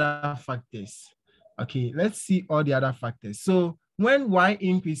other factors. Okay, let's see all the other factors. So when Y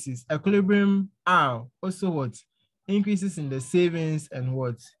increases, equilibrium R also what? Increases in the savings and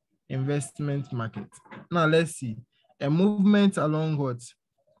what? Investment market. Now let's see. A movement along what?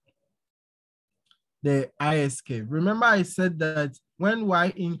 The IS curve. Remember I said that when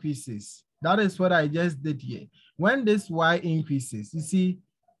Y increases, that is what I just did here. When this Y increases, you see,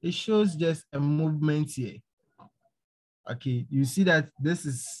 it shows just a movement here. Okay, you see that this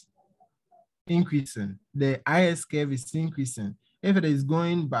is increasing. The IS curve is increasing. If it is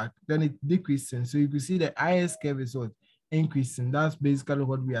going back, then it's decreasing. So you can see the IS curve is what? Increasing. That's basically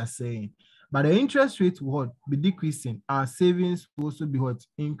what we are saying. But the interest rate will what? Be decreasing. Our savings will also be what?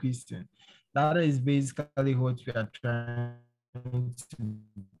 Increasing. That is basically what we are trying to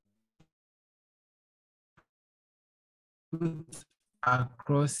put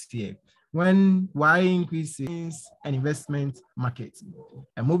across here. When Y increases an investment market,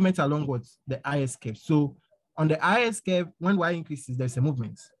 a movement along what? The IS curve. So on the IS curve, when Y increases, there's a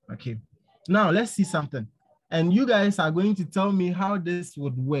movement. Okay. Now let's see something. And you guys are going to tell me how this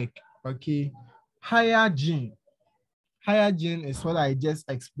would work. Okay. Higher G. Higher G is what I just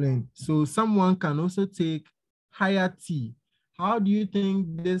explained. So someone can also take higher T. How do you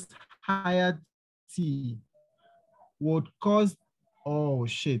think this higher T would cause? Oh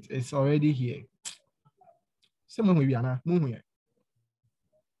shit, it's already here.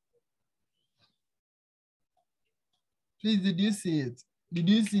 Please, did you see it? Did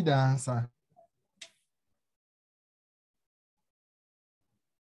you see the answer?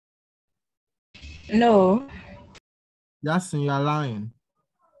 No. Yes, you're lying.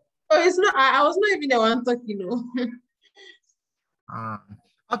 Oh, it's not. I was not even the one talking. No.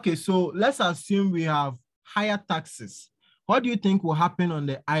 Okay, so let's assume we have higher taxes. What do you think will happen on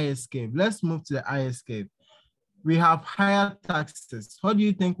the IS curve? Let's move to the IS curve. We have higher taxes. What do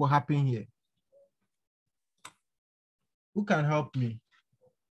you think will happen here? Who can help me?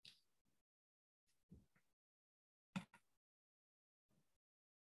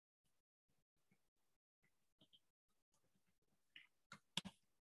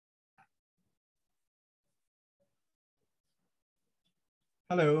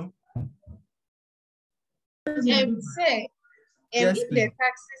 Hello. Say, Yes, if the please.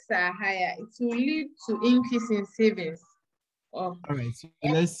 taxes are higher, it will lead to increase in savings. Oh. All right, so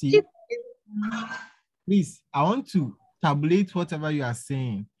let's see. Please, I want to tabulate whatever you are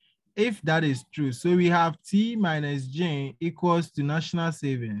saying. If that is true, so we have T minus J equals to national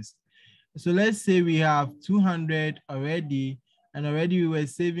savings. So let's say we have 200 already, and already we were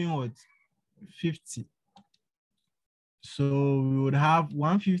saving what? 50. So we would have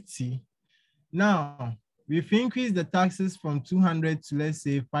 150. Now, we've increased the taxes from 200 to, let's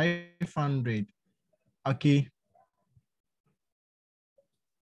say, 500. Okay.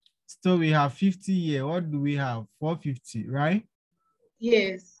 So we have 50 here. What do we have? 450, right?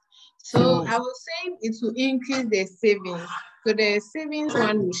 Yes. So I was saying it will increase the savings. So the savings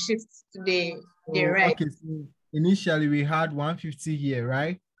one will shift to the right. Okay, so initially we had 150 here,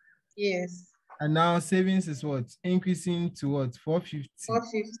 right? Yes. And now savings is what? Increasing to what? 450.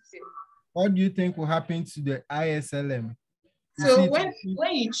 450. What do you think will happen to the ISLM? So when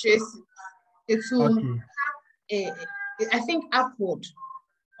you trace it, it will okay. I think upward.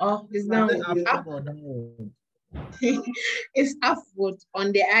 Oh, it's downward. Upward or downward? It's upward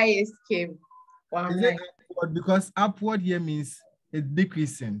on the IS curve. Is it upward? Because upward here means it's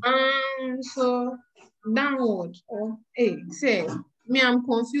decreasing. So downward. Oh, hey, say me, I'm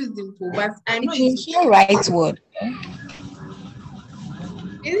confused into, but I know it's the right word.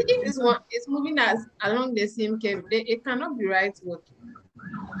 If this one is moving us along the same curve, it cannot be right word.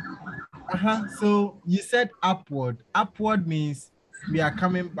 So you said upward. Upward means we are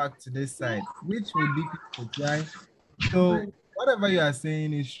coming back to this side, which will decrease it, right? So whatever you are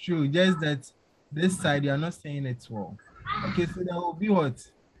saying is true, just that this side you are not saying it well. Okay, so there will be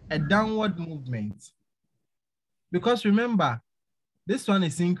what? A downward movement. Because remember, this one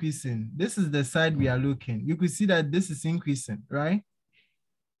is increasing. This is the side we are looking. You could see that this is increasing, right?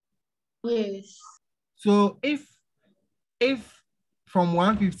 Yes. So if from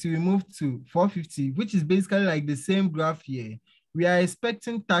 150 we move to 450, which is basically like the same graph here, we are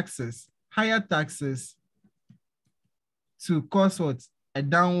expecting taxes, higher taxes, to cause what? A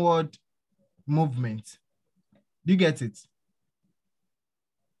downward movement. Do you get it?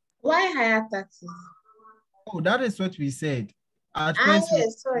 Why higher taxes? Oh, that is what we said. At first,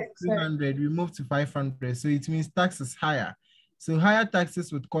 yes, 200, we moved to 500. So it means tax is higher. So higher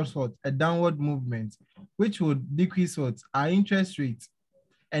taxes would cause what? A downward movement, which would decrease what? Our interest rate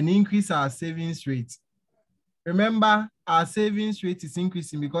and increase our savings rate. Remember, our savings rate is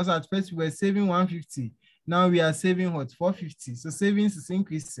increasing because at first we were saving 150. Now we are saving what? 450. So savings is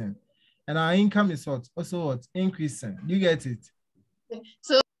increasing. And our income is what? Also what? Increasing. Do you get it?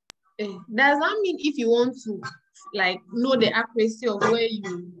 So does that mean if you want to like know the accuracy of where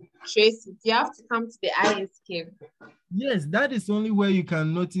you trace it, you have to come to the IS scale? Yes, that is only where you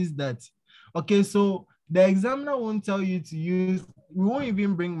can notice that. Okay, so the examiner won't tell you to use, we won't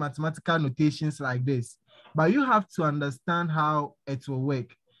even bring mathematical notations like this, but you have to understand how it will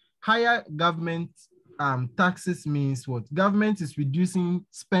work. Higher government taxes means what? Government is reducing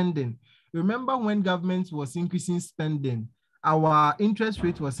spending. Remember when government was increasing spending, our interest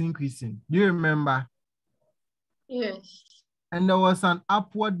rate was increasing. Do you remember? Yes. And there was an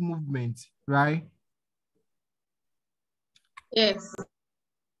upward movement, right? Yes.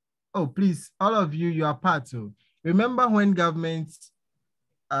 Oh, please, all of you, you are part of. Remember when government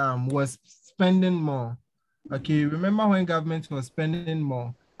was spending more? Okay, remember when government was spending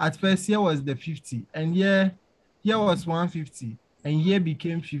more? At first, here was the 50, and here was 150, and here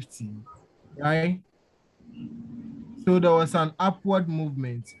became 50, right? So there was an upward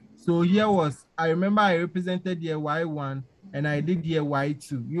movement. So here was, I remember I represented here Y1, and I did here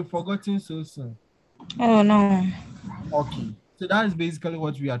Y2. You've forgotten so soon. Oh no. Okay, so that's basically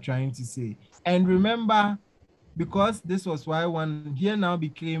what we are trying to say. And remember, because this was Y1, here now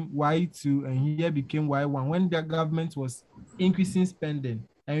became Y2, and here became Y1 when the government was increasing spending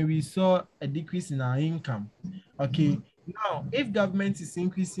and we saw a decrease in our income. Okay, now if government is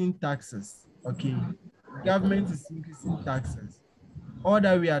increasing taxes, okay, government is increasing taxes, all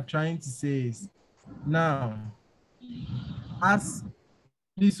that we are trying to say is now, as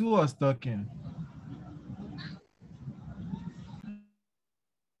this who was talking,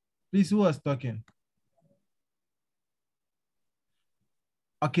 please, who was talking?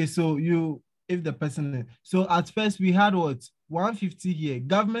 Okay, so if the person, so at first we had what? 150 here.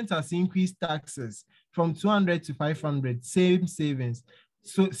 Government has increased taxes from 200 to 500, same savings.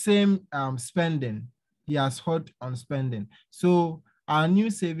 So same spending. He has hurt on spending. So our new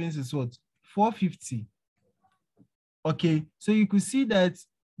savings is what? 450. Okay, so you could see that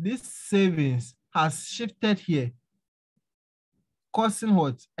this savings has shifted here, causing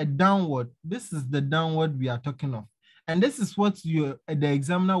what? A downward. This is the downward we are talking of. And this is what the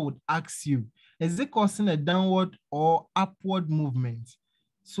examiner would ask you. Is it causing a downward or upward movement?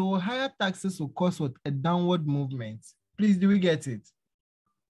 So higher taxes will cause what? A downward movement. Please, do we get it?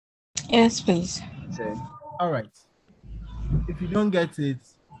 Yes, please. Okay. All right. If you don't get it,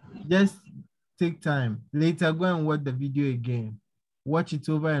 just take time. Later, go and watch the video again. Watch it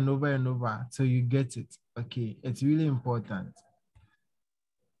over and over and over till you get it. Okay, it's really important.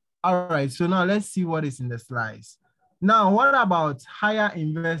 All right, so now let's see what is in the slides. Now, what about higher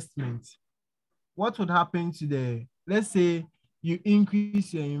investment? What would happen to the, let's say you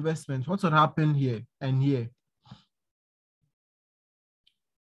increase your investment, what would happen here and here?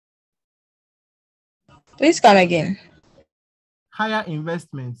 Please come again. Higher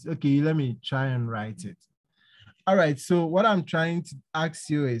investments. Okay, let me try and write it. All right, so what I'm trying to ask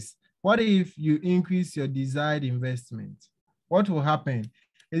you is, what if you increase your desired investment? What will happen?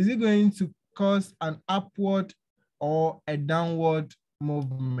 Is it going to cause an upward or a downward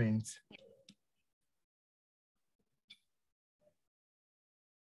movement?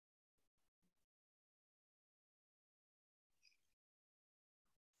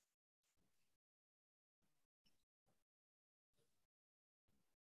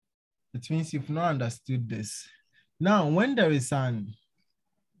 It means you've not understood this. Now, when there is a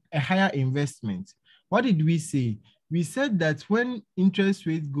higher investment, what did we say? We said that when interest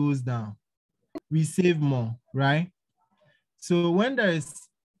rate goes down, we save more, right? So when there is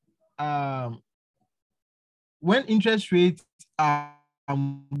when interest rate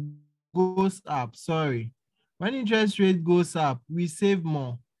goes up, when interest rate goes up, we save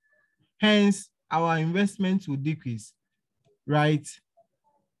more. Hence, our investment will decrease, right?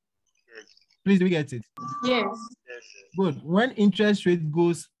 Please, do we get it? Yes. Good. When interest rate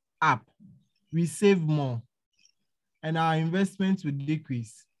goes up, we save more and our investment will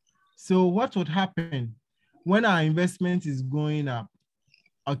decrease. So what would happen when our investment is going up?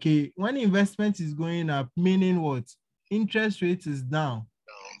 Okay, when investment is going up, meaning what? Interest rate is down,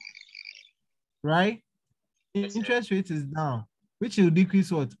 right? Interest rate is down, which will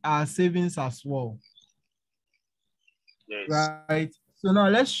decrease what? Our savings as well. Yes. Right? So now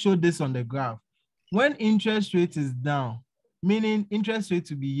let's show this on the graph. When interest rate is down, meaning interest rate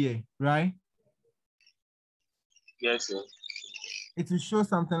to be here, right? Yes, sir. It will show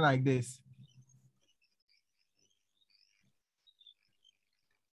something like this.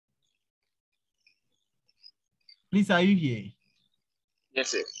 Please, are you here? Yes,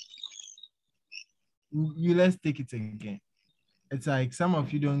 sir. Let's take it again. It's like some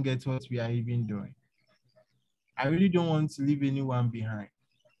of you don't get what we are even doing. I really don't want to leave anyone behind.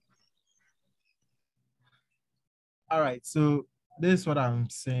 All right, so this is what I'm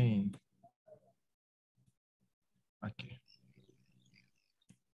saying. Okay.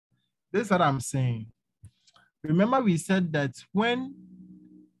 This is what I'm saying. Remember we said that when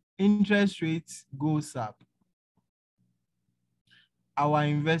interest rates goes up, our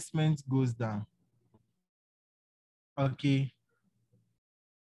investment goes down. Okay.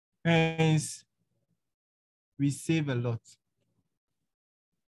 Hence, we save a lot.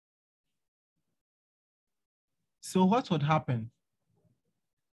 So what would happen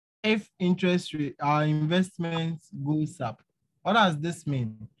if interest rate, our investment goes up? What does this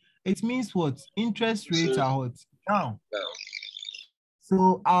mean? It means what? Interest rates are what? Down.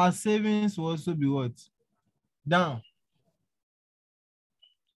 So our savings will also be what? Down.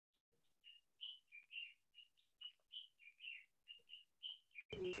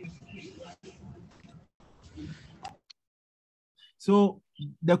 So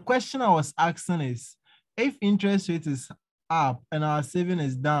the question I was asking is, if interest rate is up and our saving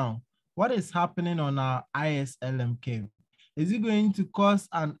is down, what is happening on our ISLM curve? Is it going to cause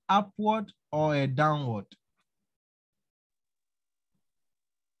an upward or a downward?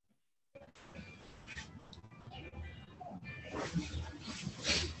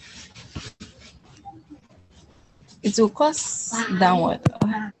 It will cause downward.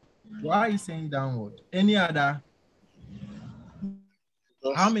 Why are you saying downward? Any other?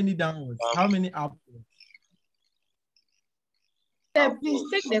 How many downwards? How many upwards? Please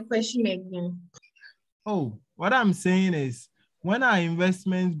take the question again. Oh, what I'm saying is when our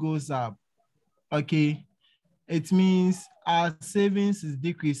investment goes up, okay, it means our savings is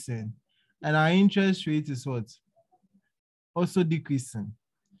decreasing and our interest rate is what? Also decreasing.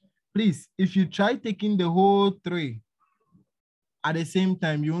 Please, if you try taking the whole three at the same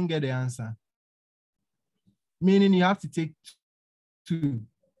time, you won't get the answer. Meaning you have to take two.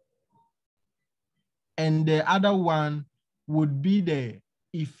 And the other one would be the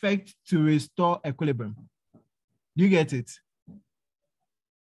effect to restore equilibrium. Do you get it?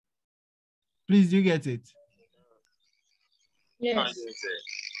 Please, do you get it? Yes.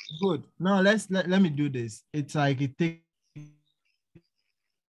 Good. Now let me do this. It's like it takes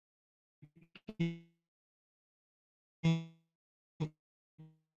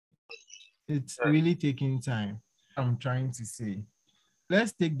it's really taking time. I'm trying to say.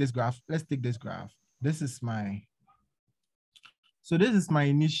 Let's take this graph. Let's take this graph. This is my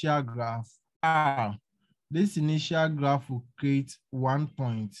initial graph. This initial graph will create 1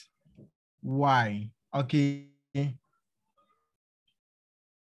 point Y. Okay.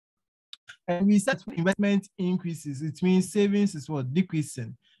 And we said investment increases. It means savings is what?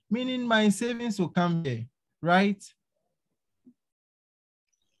 Decreasing. Meaning my savings will come here, right?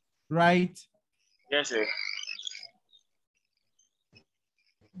 Right? Yes, sir.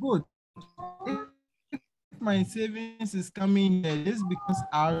 Good. If my savings is coming here, this becomes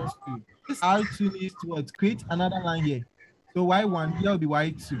R2. This R2 needs to what? Create another line here. So Y1 here will be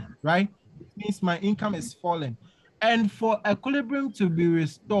Y2, right? It means my income is falling. And for equilibrium to be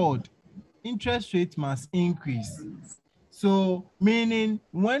restored, interest rate must increase. So meaning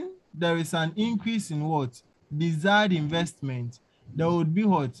when there is an increase in what? Desired investment, there would be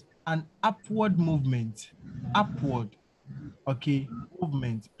what? An upward movement. Upward. Okay,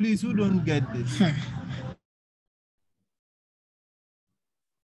 movement. Please, who don't get this?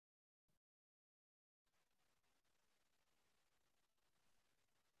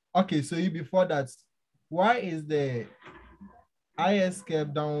 Okay, so you before that, why is the IS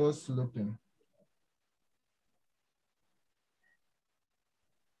curve downward sloping?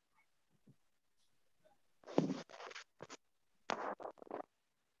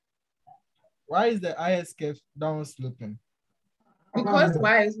 Why is the IS curve downward sloping? Because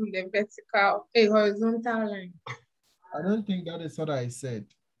Y is on the vertical, a horizontal line. I don't think that is what I said.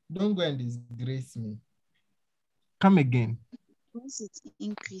 Don't go and disgrace me. Come again. Once it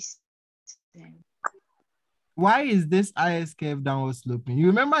increases, then Why is this IS curve downward sloping? You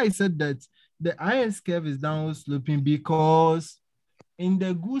remember I said that the IS curve is downward sloping because in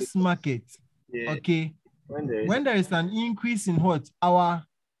the goods market, Yeah. okay, when there is an increase in what? Our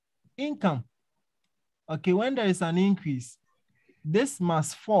income. Okay, when there is an increase, this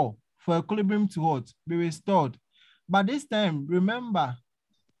must fall for equilibrium to what? Be restored. But this time, remember,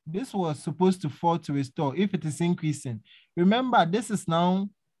 this was supposed to fall to restore if it is increasing. Remember, this is now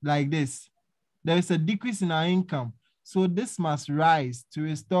like this. There is a decrease in our income. So this must rise to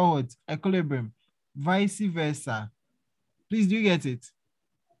restore what? Equilibrium. vice versa. Please, do you get it?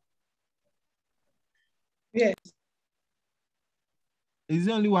 Yes. Is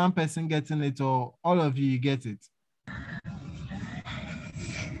there only one person getting it, or all of you get it?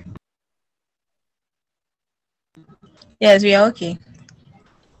 Yes, we are okay.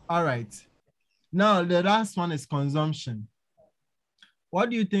 All right. Now, the last one is consumption. What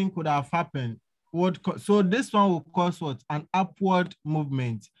do you think would have happened? So this one will cause what? An upward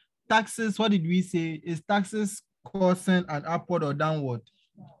movement. Taxes, what did we say? Is taxes causing an upward or downward?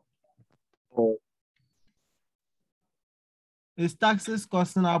 Is taxes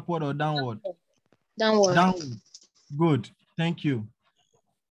causing upward or downward? Downward. Downward. Good. Thank you.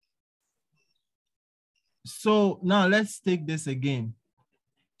 So now let's take this again.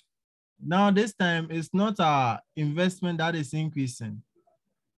 Now this time it's not our investment that is increasing,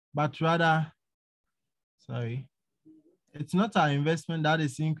 but rather, sorry, it's not our investment that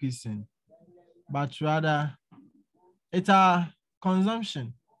is increasing, but rather it's our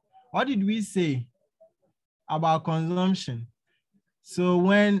consumption. What did we say about consumption? So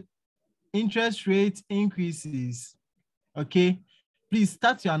when interest rate increases, okay, please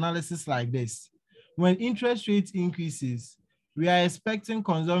start your analysis like this. When interest rate increases, we are expecting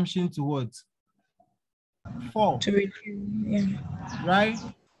consumption to what? Fall. To reduce, yeah. Right?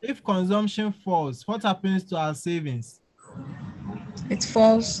 If consumption falls, what happens to our savings? It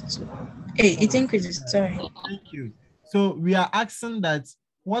falls to, it increases, sorry. Thank you. So we are asking that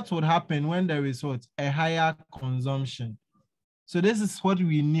what would happen when there is what? A higher consumption. So this is what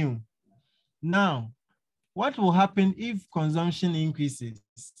we knew. Now, what will happen if consumption increases?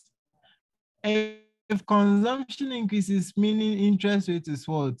 If consumption increases, meaning interest rate is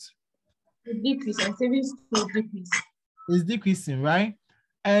what? Decrease and savings will decrease. Is decreasing, right?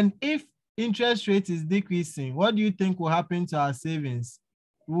 And if interest rate is decreasing, what do you think will happen to our savings?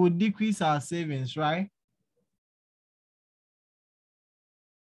 We will decrease our savings, right?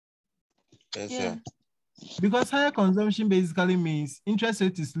 Yes, Yeah. sir. Because higher consumption basically means interest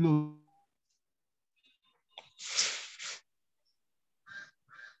rate is low.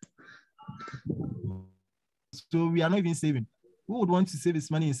 So we are not even saving. Who would want to save his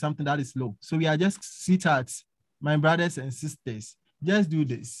money in something that is low? So we are just sweethearts, my brothers and sisters. Just do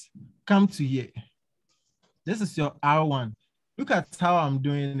this. Come to here. This is your R1. Look at how I'm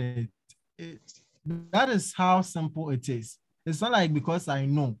doing it. That is how simple it is. It's not like because I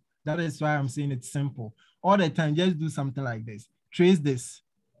know. That is why I'm saying it's simple. All the time, just do something like this. Trace this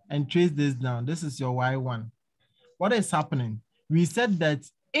and trace this down. This is your Y1. What is happening? We said that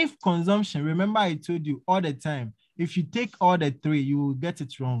if consumption, remember I told you all the time, if you take all the three, you will get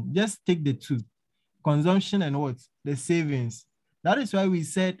it wrong. Just take the two. Consumption and what? The savings. That is why we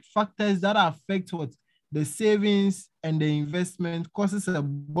said factors that affect what? The savings and the investment causes a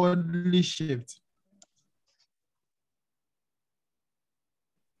bodily shift.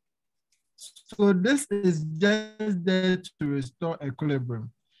 So this is just there to restore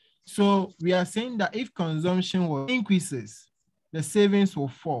equilibrium. So we are saying that if consumption increases, the savings will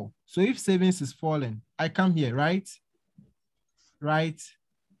fall. So if savings is falling, I come here, right? Right?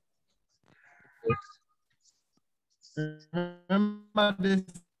 Remember, this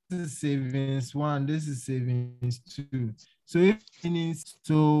is savings one, this is savings two. So if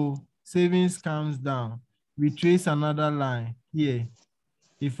savings comes down, we trace another line here.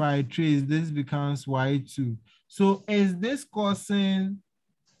 If I trace, this becomes Y2. So is this causing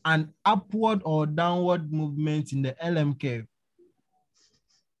an upward or downward movement in the LM curve?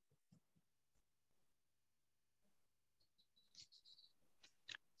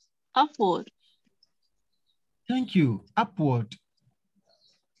 Upward. Thank you. Upward.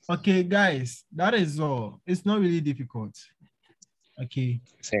 Okay, guys, that is all. It's not really difficult. Okay.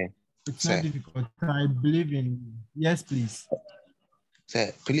 Sir. It's not difficult. I believe in you. Yes, please.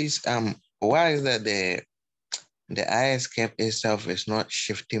 Sir, please, why is that the IS curve itself is not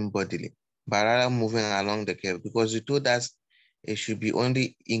shifting bodily, but rather moving along the curve? Because you told us it should be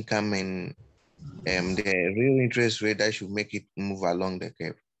only income and the real interest rate that should make it move along the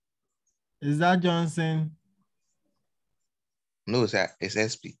curve. Is that Johnson? No, sir, it's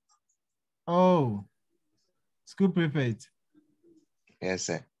SP. Oh, school prefect. Yes,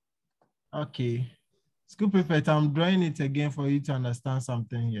 sir. Okay. School prefect, I'm drawing it again for you to understand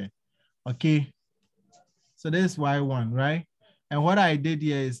something here. Okay. So this is Y1, right? And what I did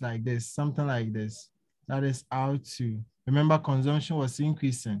here is like this, something like this. That is R2. Remember, consumption was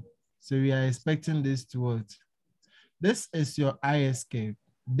increasing. So we are expecting this to what? This is your IS curve.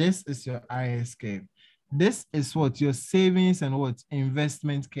 This is your IS curve. This is what? Your savings and what?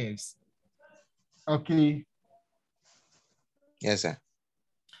 Investment curves. Okay. Yes, sir.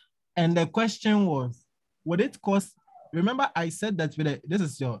 And the question was, would it cost? Remember, I said that this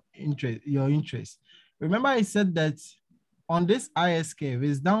is your interest. Remember, I said that on this IS curve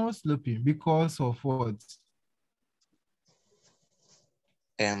is downward sloping because of what?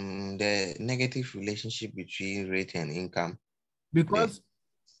 The negative relationship between rate and income. Because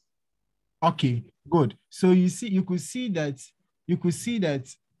okay, good. So you could see that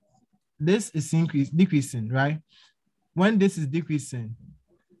this is decreasing, right? When this is decreasing,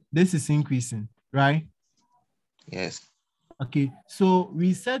 this is increasing, right? Yes. Okay, so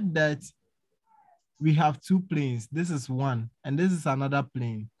we said that we have two planes. This is one, and this is another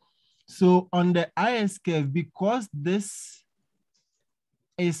plane. So on the IS curve, because this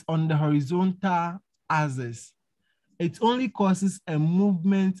is on the horizontal axis, it only causes a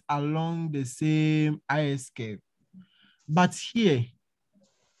movement along the same IS curve. But here,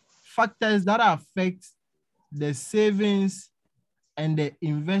 factors that affect the savings and the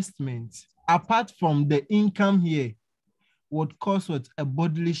investment, apart from the income here, would cause what? A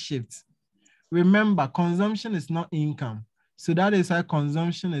bodily shift. Remember, consumption is not income. So that is why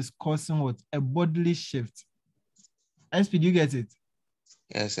consumption is causing what? A bodily shift. SP, do you get it?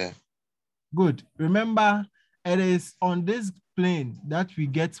 Yes, sir. Good. Remember, it is on this plane that we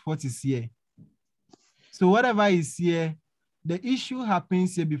get what is here. So whatever is here, the issue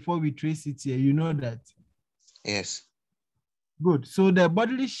happens here before we trace it here. You know that? Yes. Good. So the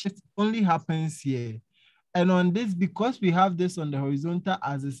bodily shift only happens here. And on this, because we have this on the horizontal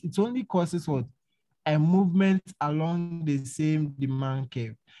axis, it only causes what? A movement along the same demand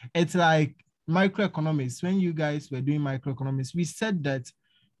curve. It's like microeconomics. When you guys were doing microeconomics, we said that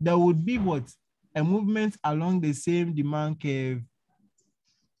there would be what? A movement along the same demand curve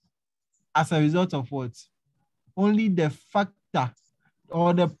as a result of what? Only the factor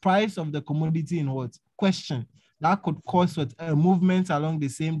or the price of the commodity in what? Question. That could cause what? A movement along the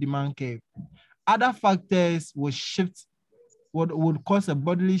same demand curve. Other factors would shift, would cause a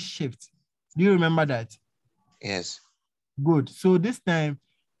bodily shift. Do you remember that? Yes. Good. So this time,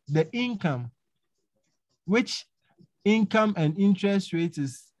 the income, which income and interest rate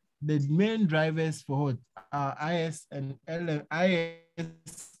is the main drivers for what? IS and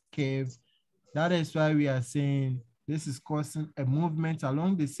IS curve. That is why we are saying this is causing a movement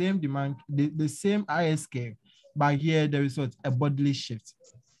along the same demand, the same IS curve, but here there is what? A bodily shift.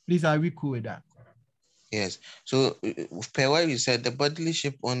 Please, are we cool with that? Yes. So per what you said, the bodily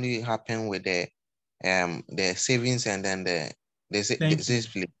shift only happen with the savings and then the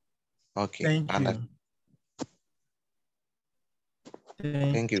split. Okay. Thank you.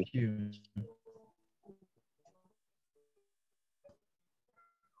 Thank you.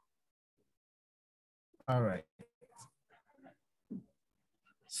 All right.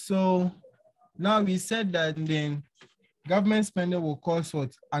 So now we said that then government spending will cause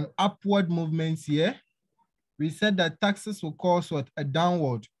what? An upward movement here. We said that taxes will cause what? A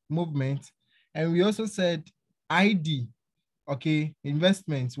downward movement. And we also said ID, okay,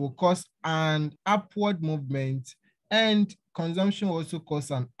 investments will cause an upward movement, and consumption will also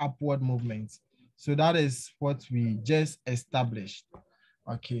cause an upward movement. So that is what we just established.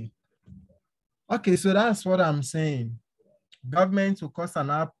 Okay. Okay, so that's what I'm saying. Government will cause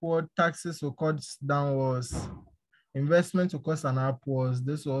an upward, taxes will cause downwards, investment will cause an upwards,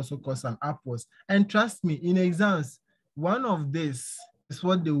 this will also cause an upwards. And trust me, in exams, one of this is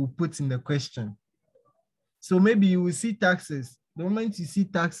what they will put in the question. So maybe you will see taxes. The moment you see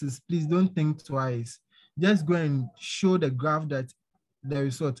taxes, please don't think twice. Just go and show the graph that there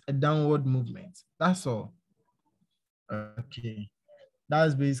is what? A downward movement. That's all. Okay.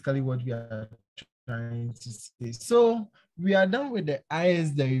 That's basically what we are trying to say. So we are done with the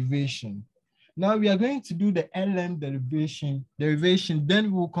IS derivation. Now we are going to do the LM derivation,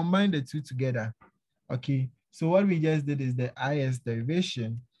 then we'll combine the two together. Okay, so what we just did is the IS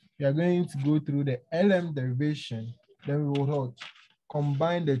derivation. We are going to go through the LM derivation, then we will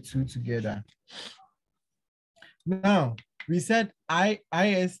combine the two together. Now, we said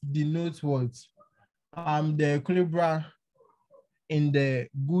IS denotes what? The equilibrium in the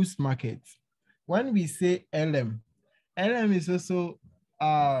goods market. When we say LM is also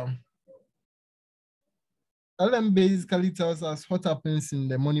LM basically tells us what happens in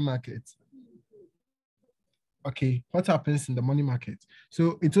the money market. Okay, what happens in the money market?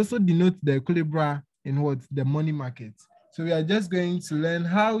 So it also denotes the equilibrium in what? The money market. So we are just going to learn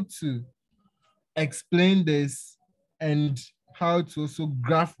how to explain this and how to also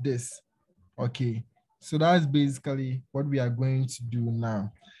graph this. Okay, so that's basically what we are going to do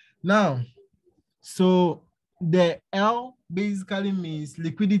now. Now, so the L basically means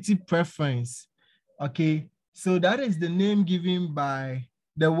liquidity preference. Okay, so that is the name given by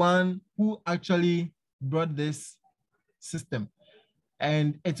the one who actually brought this system.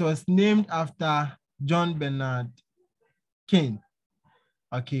 And it was named after John Bernard King.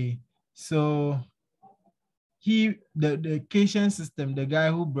 Okay, so the Keynesian system, the guy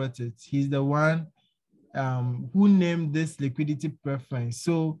who brought it, he's the one who named this liquidity preference.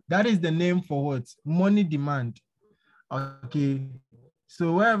 So that is the name for what? Money demand. Okay,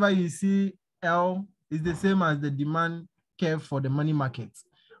 so wherever you see L is the same as the demand curve for the money market.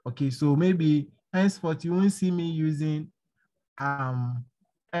 Okay, so maybe henceforth you won't see me using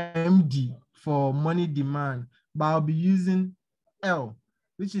MD for money demand, but I'll be using L,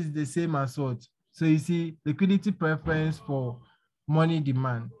 which is the same as what? So you see liquidity preference for money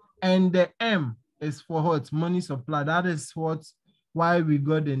demand. And the M is for what? Money supply. That is why we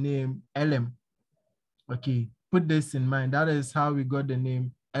got the name LM. Okay, put this in mind. That is how we got the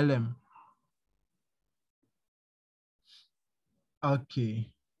name LM.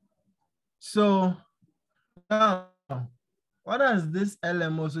 Okay. So now, what does this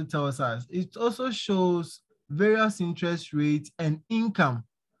LM also tells us? It also shows various interest rates and income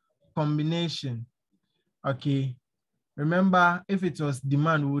combination. Okay. Remember, if it was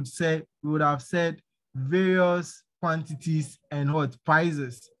demand, we would have said various quantities and what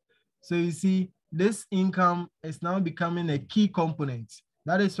prices. So you see, this income is now becoming a key component.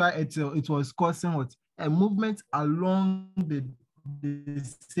 That is why it was causing what? A movement along the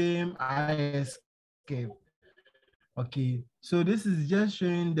same IS curve. Okay, so this is just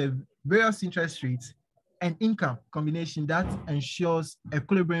showing the various interest rates and income combination that ensures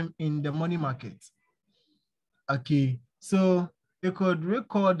equilibrium in the money market. Okay, so you could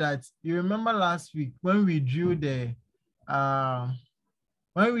recall that you remember last week when we drew the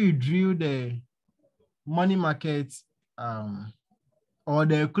money market or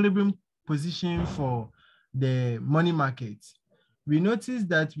the equilibrium position for the money market, we noticed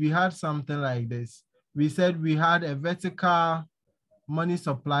that we had something like this. We said we had a vertical money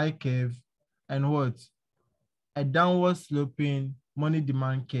supply curve and what? A downward sloping money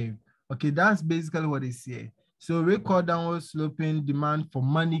demand curve. Okay, that's basically what it's here. So we call downward sloping demand for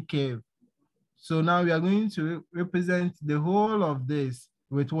money curve. So now we are going to represent the whole of this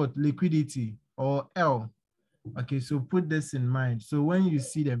with what? Liquidity or L. Okay, so put this in mind. So when you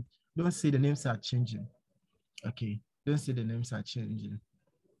see them, don't say the names are changing. Okay, don't say the names are changing.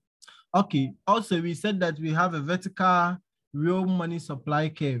 Okay, also we said that we have a vertical real money supply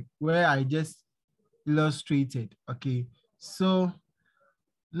curve where I just illustrated. Okay, so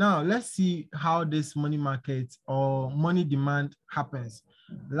now let's see how this money market or money demand happens.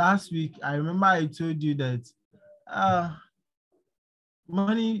 Last week, I remember I told you that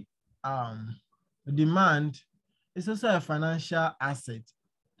money demand is also a financial asset.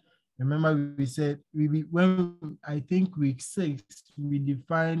 Remember we said when I think week 6, we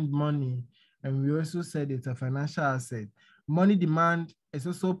defined money and we also said it's a financial asset. Money demand is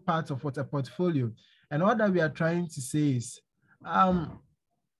also part of what a portfolio. And what that we are trying to say is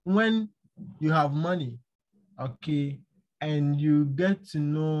when you have money, okay, and you get to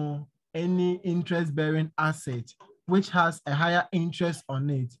know any interest-bearing asset which has a higher interest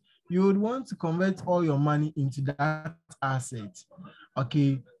on it, you would want to convert all your money into that asset.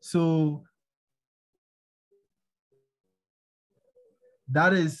 Okay, so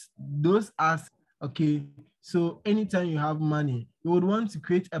that is those assets. Okay, so anytime you have money, you would want to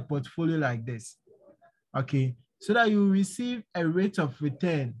create a portfolio like this. Okay, so that you receive a rate of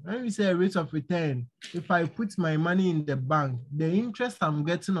return. When we say a rate of return, if I put my money in the bank, the interest I'm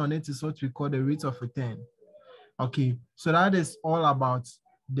getting on it is what we call the rate of return. Okay, so that is all about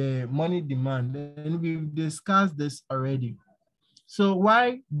the money demand. And we've discussed this already. So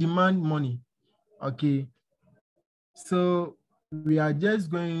why demand money? Okay, so we are just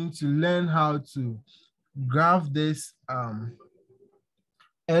going to learn how to graph this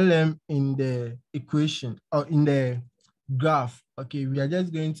LM in the equation or in the graph. Okay, we are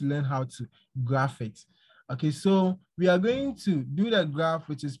just going to learn how to graph it. Okay, so we are going to do the graph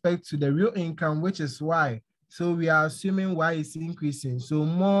with respect to the real income, which is Y. So we are assuming Y is increasing. So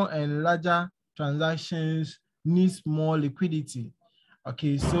more and larger transactions needs more liquidity.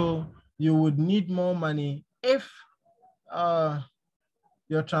 Okay, so you would need more money if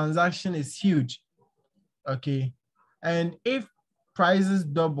your transaction is huge. Okay, and if prices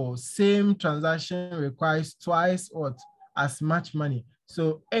double, same transaction requires twice what as much money.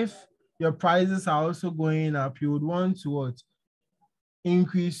 So if your prices are also going up, you would want to what?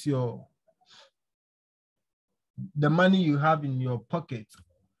 Increase the money you have in your pocket.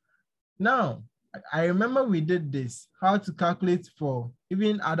 Now, I remember we did this, how to calculate for,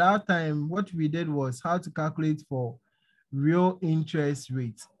 even at that time, what we did was how to calculate for real interest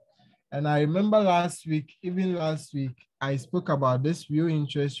rate. And I remember even last week, I spoke about this real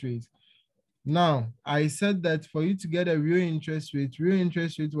interest rate. Now, I said that for you to get a real interest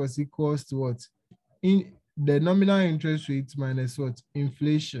rate was equals to what? In the nominal interest rate minus what?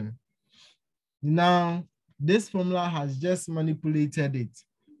 Inflation. Now, this formula has just manipulated it,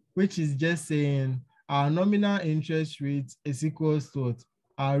 which is just saying our nominal interest rate is equals to what?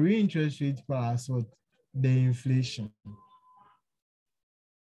 Our real interest rate plus what? The inflation.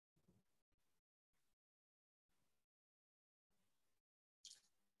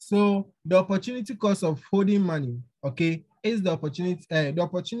 So the opportunity cost of holding money, okay, is the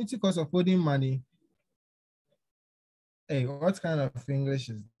opportunity cost of holding money. Hey, what kind of English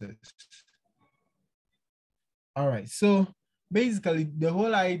is this? All right, so basically the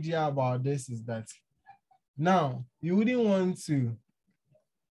whole idea about this is that now you wouldn't want to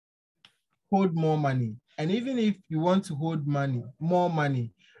hold more money. And even if you want to hold more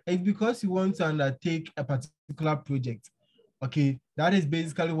money, it's because you want to undertake a particular project. Okay, that is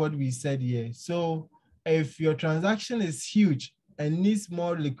basically what we said here. So if your transaction is huge and needs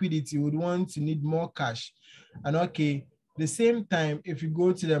more liquidity, you would want to need more cash. And okay, the same time, if you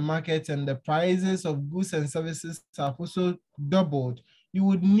go to the market and the prices of goods and services have also doubled, you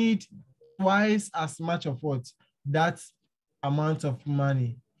would need twice as much of what? That amount of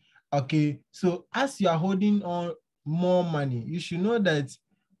money. Okay, so as you are holding on more money, you should know that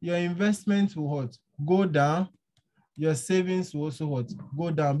your investment will what? Go down, your savings will also what?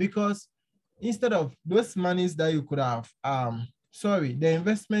 Go down, because instead of those monies that you could have, the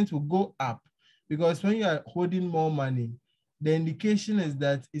investment will go up, because when you are holding more money, the indication is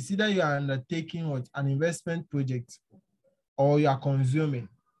that it's either you are undertaking what? An investment project, or you are consuming.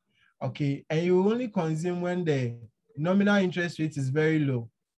 Okay, and you only consume when the nominal interest rate is very low.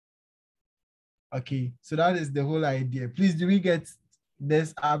 Okay, so that is the whole idea. Please, do we get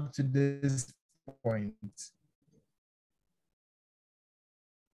this up to this point?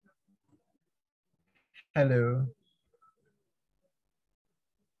 Hello.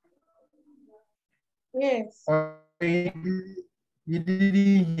 Yes. Or you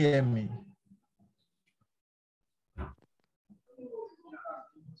didn't hear me?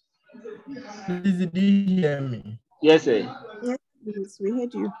 Please, did you hear me? Yes, sir. Yes, please, we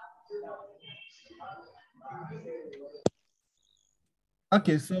heard you.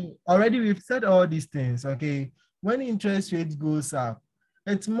 Okay, so already we've said all these things, okay? When interest rate goes up,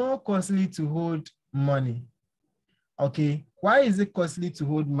 it's more costly to hold money, okay? Why is it costly to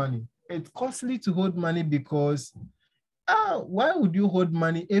hold money? It's costly to hold money because why would you hold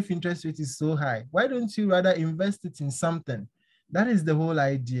money if interest rate is so high? Why don't you rather invest it in something? That is the whole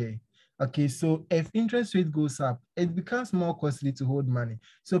idea. Okay, so if interest rate goes up, it becomes more costly to hold money.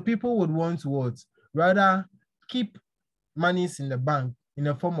 So people would want to what? Rather keep monies in the bank in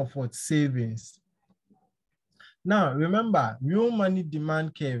a form of what? Savings. Now, remember, real money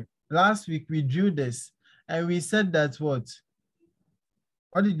demand curve. Last week we drew this and we said that what?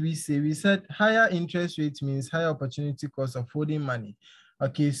 What did we say? We said higher interest rate means higher opportunity cost of holding money.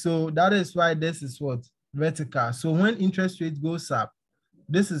 Okay, so that is why this is what? Vertical. So when interest rate goes up,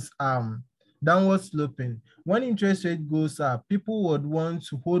 this is downward sloping. When interest rate goes up, people would want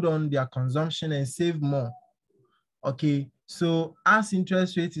to hold on their consumption and save more. Okay, so as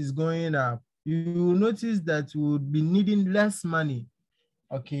interest rate is going up, you will notice that we would be needing less money.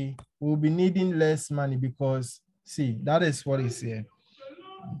 Okay, we'll be needing less money because, see, that is what is here.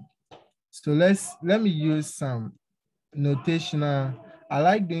 So let me use some notational. I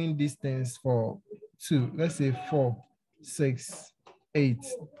like doing these things for 2, let's say 4, 6, 8,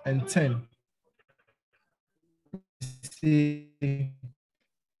 and 10. Let's say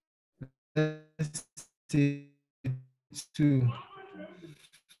 2,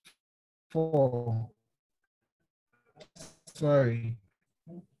 4. Sorry.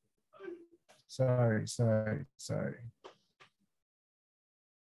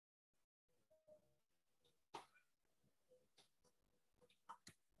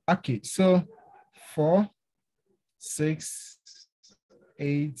 Okay, so 4, 6,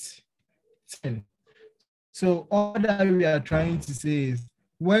 8, 10. So all that we are trying to say is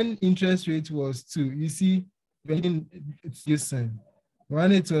when interest rate was 2, you see, it's using.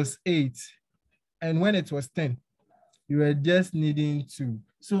 When it was 8 and when it was 10, you were just needing 2.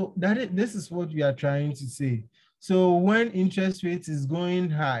 So this is what we are trying to say. So when interest rate is going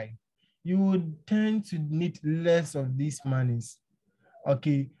high, you would tend to need less of these monies.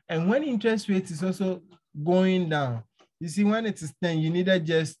 Okay, and when interest rate is also going down, you see, when it is 10, you needed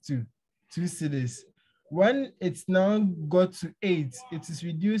just 2 cedis. When it's now got to 8, it is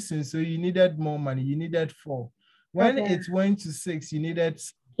reducing, so you needed more money, you needed 4. When Okay. it went to 6, you needed,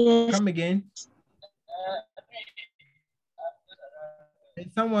 Yes. come again.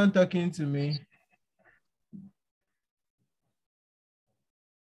 Is someone talking to me?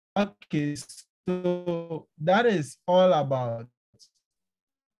 Okay, so that is all about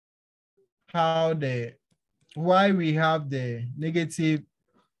how why we have the negative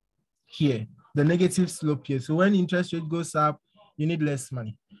here, the negative slope here. So when interest rate goes up, you need less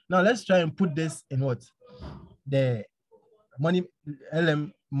money. Now let's try and put this in what? The money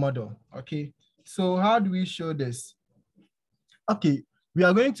LM model, okay? So how do we show this? Okay, we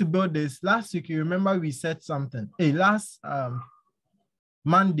are going to build this. Last week, you remember we said something. Hey, last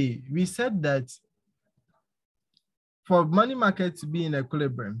Monday, we said that for money market to be in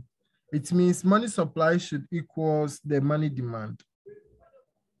equilibrium, it means money supply should equals the money demand.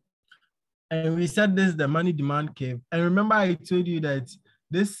 And we said this is the money demand curve. And remember I told you that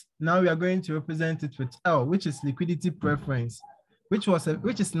this, now we are going to represent it with L, which is liquidity preference, which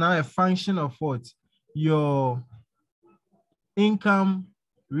is now a function of what? Your income,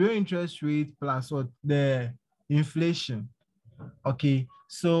 real interest rate plus what? The inflation. Okay,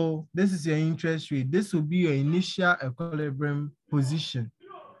 so this is your interest rate. This will be your initial equilibrium position.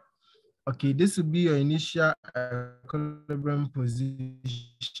 Okay, this will be your initial equilibrium position.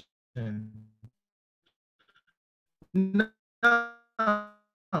 Now,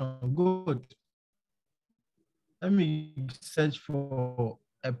 good. Let me search for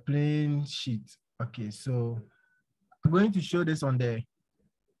a plain sheet. Okay, so I'm going to show this on the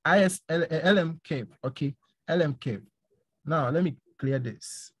LM curve. Okay, LM curve. Now, let me clear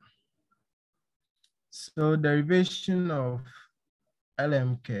this. So derivation of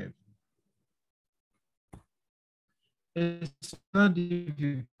LM curve. It's not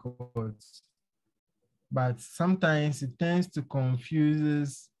difficult, but sometimes it tends to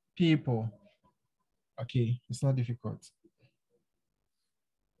confuse people. Okay, it's not difficult.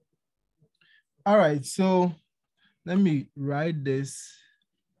 All right, so let me write this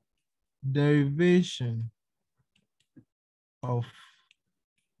derivation of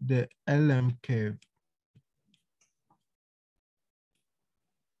the LM curve.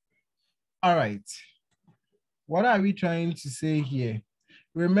 All right, what are we trying to say here?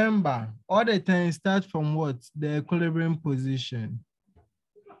 Remember, all the time start from what? The equilibrium position.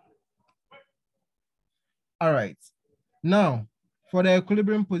 All right, now for the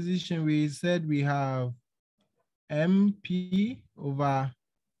equilibrium position, we said we have MP over,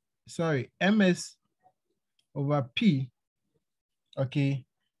 sorry, MS over P, okay,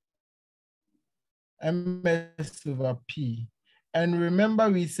 MS over P. And remember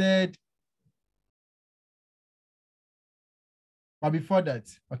we said, but before that,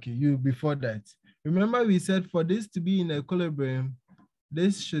 okay, before that, remember we said for this to be in equilibrium,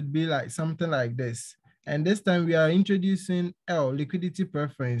 this should be like something like this. And this time we are introducing L, liquidity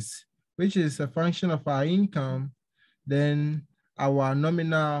preference, which is a function of our income, then our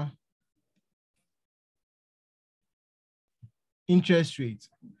nominal interest rate.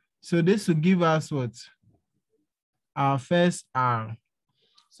 So this will give us what? Our first R.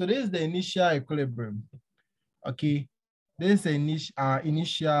 So this is the initial equilibrium. Okay, this is our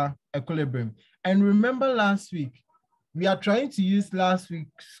initial equilibrium. And remember last week, we are trying to use last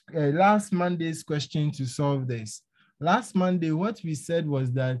Monday's question to solve this. Last Monday, what we said was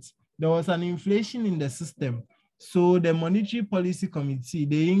that there was an inflation in the system. So the Monetary Policy Committee,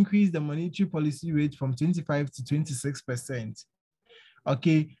 they increased the monetary policy rate from 25 to 26%.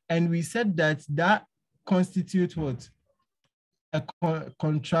 Okay, and we said that constitutes what? A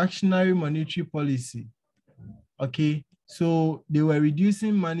contractionary monetary policy. Okay, so they were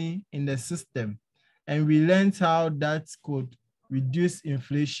reducing money in the system, and we learned how that could reduce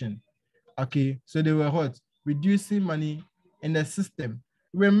inflation. Okay, so they were what? Reducing money in the system.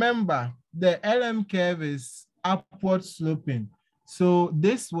 Remember, the LM curve is upward sloping. So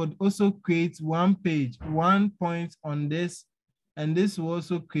this would also create one point on this, and this will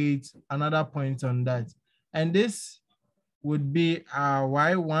also create another point on that. And this would be our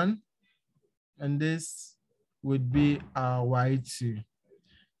Y1, and this would be our Y2,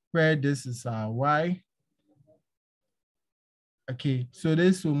 where this is our Y. Okay, so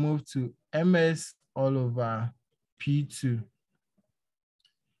this will move to MS all over P2.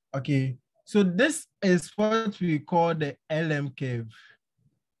 Okay, so this is what we call the LM curve.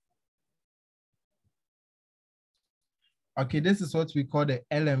 Okay, this is what we call the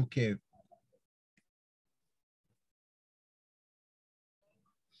LM curve.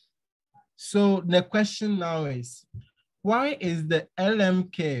 So the question now is, why is the LM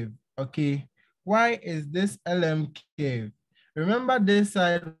curve, okay? Why is this LM curve? Remember this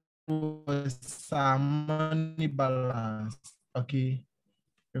side was our money balance. Okay.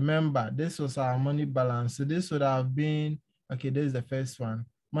 Remember, this was our money balance. So this would have been, okay, this is the first one.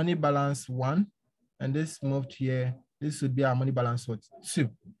 Money balance 1. And this moved here. This would be our money balance what? 2.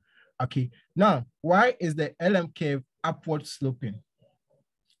 Okay. Now, why is the LM curve upward sloping?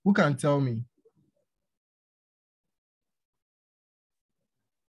 Who can tell me?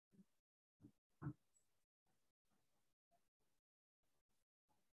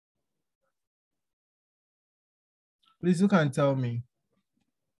 Please, who can tell me?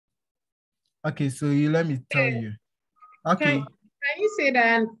 Okay, so you let me tell you. Okay. Can you say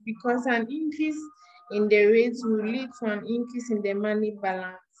that because an increase in the rates will lead to an increase in the money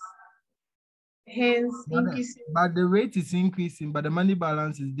balance? Hence, increasing. But the rate is increasing, but the money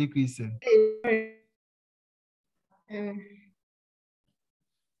balance is decreasing.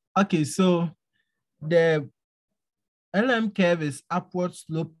 Okay, so the LM curve is upward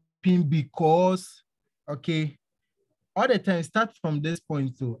sloping because, okay, all the time start from this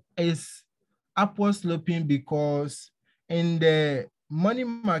point too, is upward sloping because in the money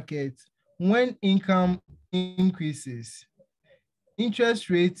market, when income increases, interest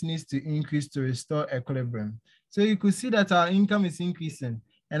rate needs to increase to restore equilibrium. So you could see that our income is increasing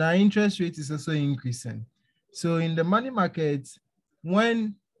and our interest rate is also increasing. So in the money market,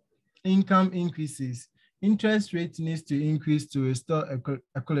 when income increases, interest rate needs to increase to restore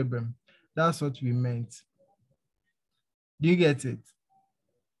equilibrium. That's what we meant. Do you get it?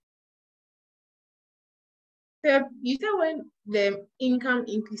 You said when the income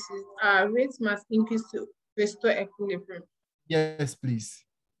increases, rates must increase to restore equilibrium. Yes, please.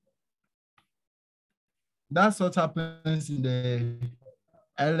 That's what happens in the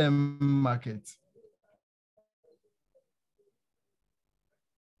LM market.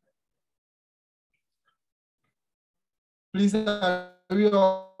 Please, are we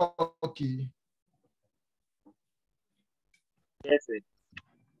all okay? Yes, sir.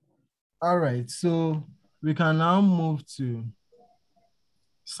 All right, so we can now move to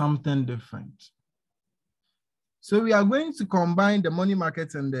something different. So we are going to combine the money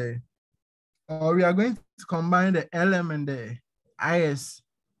market and we are going to combine the LM and the IS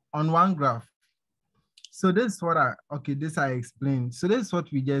on one graph. So this is what this I explained. So this is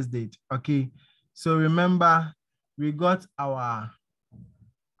what we just did, okay? So remember, we got our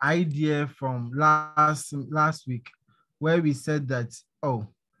idea from last week where we said that, oh,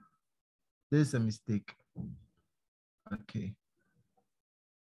 there's a mistake. Okay.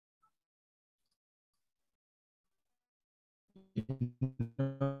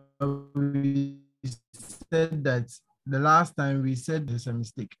 We said that the last time we said there's a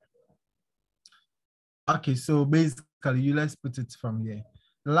mistake. Okay, so basically, let's put it from here.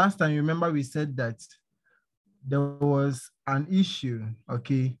 The last time, you remember, we said that there was an issue,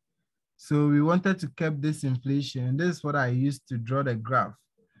 okay? So we wanted to keep this inflation. This is what I used to draw the graph,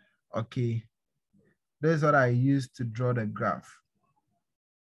 okay? This is what I used to draw the graph.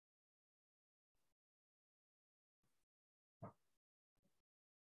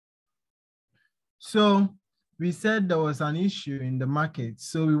 So we said there was an issue in the market.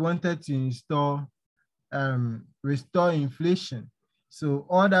 So we wanted to restore inflation. So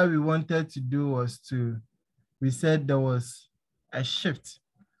all that we wanted to do was we said there was a shift.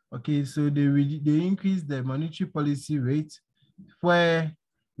 Okay, so they increased the monetary policy rate where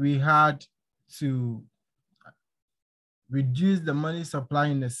we had to reduce the money supply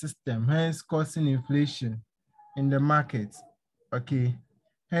in the system, hence causing inflation in the market. Okay,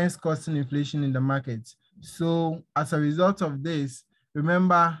 hence causing inflation in the market. So as a result of this,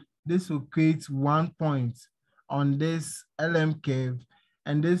 remember, this will create 1 point on this LM curve,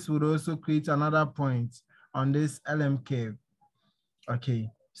 and this would also create another point on this LM curve. Okay,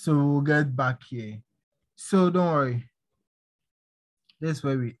 so we'll get back here. So don't worry, this is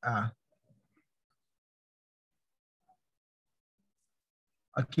where we are.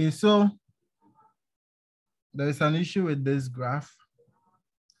 Okay, so there's an issue with this graph.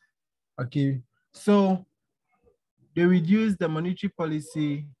 Okay, so they reduced the monetary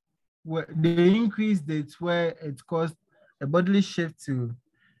policy, where they increased it where it caused a bodily shift to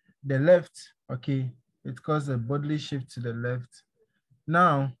the left. Okay, it caused a bodily shift to the left.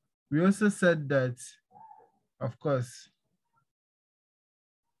 Now, we also said that, of course,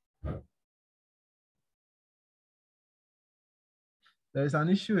 there's an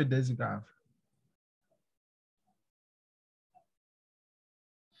issue with this graph.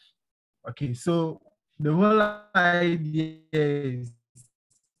 Okay, so the whole idea is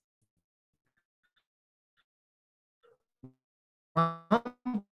 1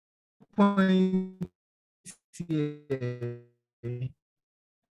 point here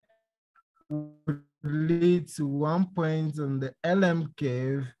would lead to 1 point on the LM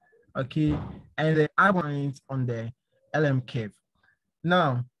curve, okay, and the other point on the LM curve.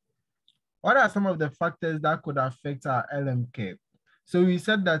 Now, what are some of the factors that could affect our LM curve? So we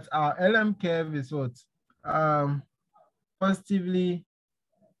said that our LM curve is what? Positively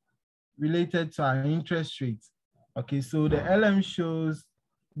related to our interest rate. Okay, so the LM shows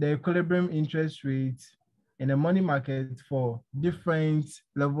the equilibrium interest rate in the money market for different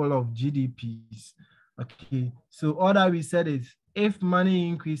level of GDPs. Okay, so all that we said is if money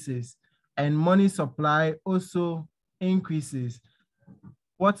increases and money supply also increases,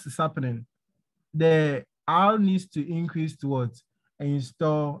 what is happening? The R needs to increase towards and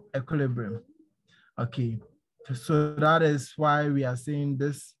install equilibrium. Okay, so that is why we are saying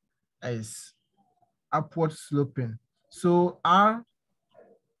this is upward sloping. So R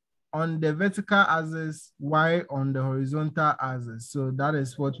on the vertical axis, Y on the horizontal axis. So that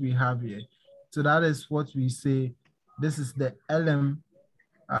is what we have here. So that is what we say. This is the LM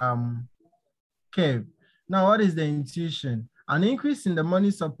curve. Now, what is the intuition? An increase in the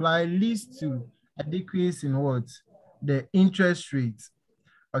money supply leads to a decrease in what? The interest rate.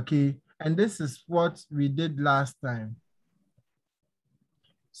 Okay, and this is what we did last time.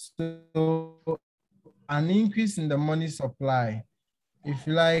 So an increase in the money supply. If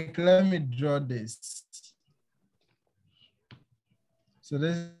you like, let me draw this. So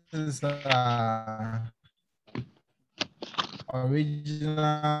this is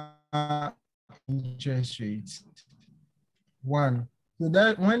original interest rate. One. So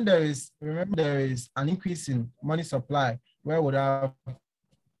that when there is, remember there is an increase in money supply, where would have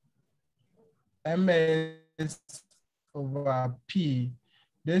MS over P,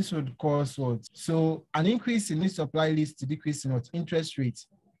 this would cause what? So an increase in this supply leads to decrease in what? Interest rate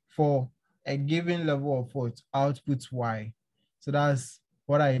for a given level of what? Output Y. So that's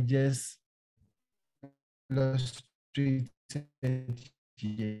what I just illustrated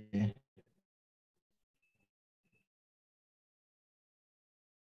here.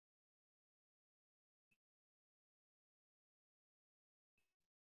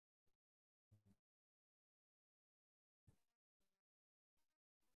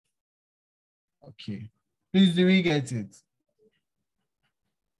 Okay, please, do we get it?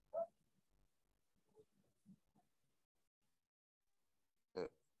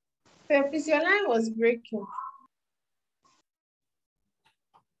 So, please, your line was breaking.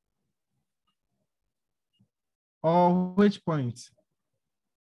 Or which point?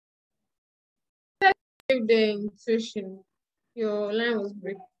 The intuition, your line was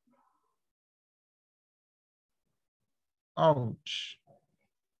breaking. Ouch.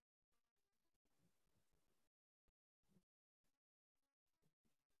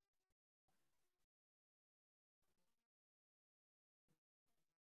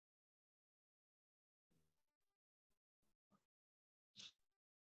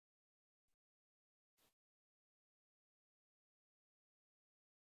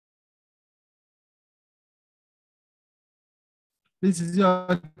 This is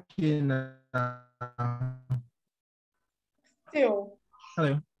okay now. Still.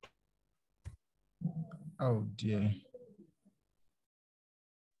 Hello. Oh dear.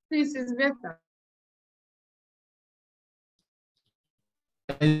 This is better.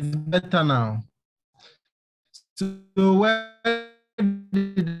 It's better now. So where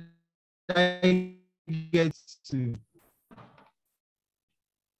did I get to?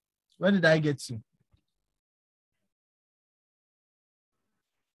 Where did I get to?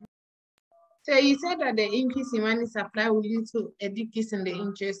 So you said that the increase in money supply will lead to a decrease in the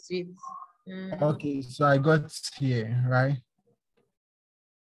interest rate. Okay, so I got here, right?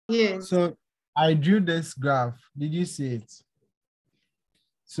 Yes. So I drew this graph. Did you see it?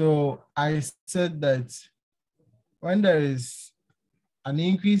 So I said that when there is an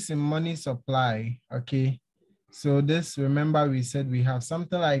increase in money supply, okay, so this, remember we said we have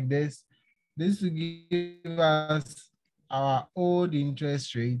something like this. This will give us our old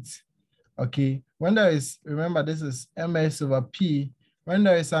interest rate. Okay, when there is, remember this is MS over P, when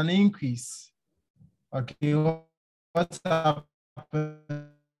there is an increase, okay, what's happened to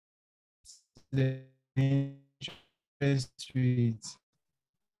the interest rate?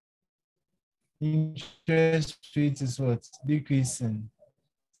 Interest rate is what? Decreasing.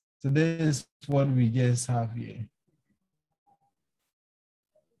 So this is what we just have here.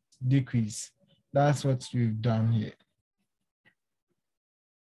 Decrease. That's what we've done here.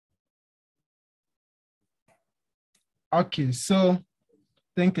 Okay, so I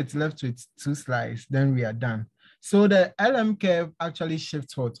think it's left with 2 slides, then we are done. So the LM curve actually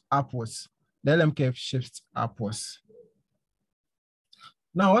shifts what? Upwards. The LM curve shifts upwards.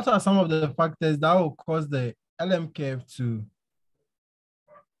 Now, what are some of the factors that will cause the LM curve to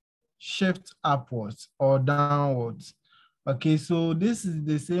shift upwards or downwards? Okay, so this is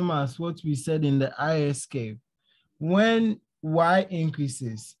the same as what we said in the IS curve. When Y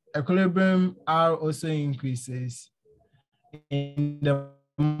increases, equilibrium R also increases in the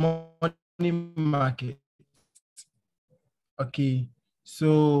money market. Okay,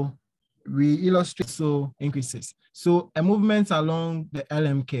 so we illustrate so increases. So a movement along the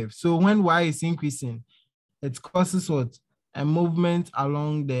LM curve. So when Y is increasing, it causes what? A movement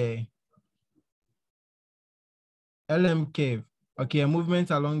along the LM curve. Okay, a movement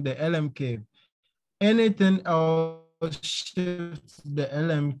along the LM curve. Anything else shifts the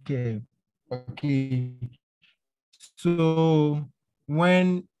LM curve. Okay, so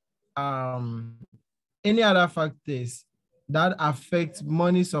when any other factors that affect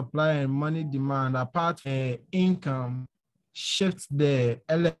money supply and money demand apart from income shift the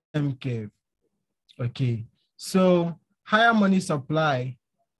LM curve. Okay, so higher money supply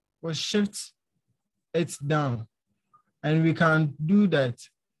will shift it down, and we can do that.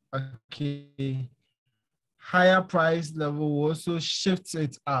 Okay, higher price level will also shift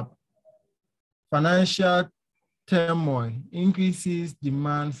it up. Financial turmoil increases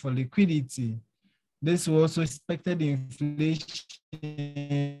demand for liquidity. This was also expected inflation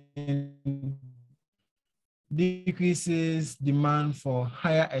decreases demand for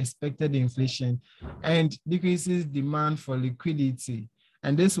higher expected inflation and decreases demand for liquidity.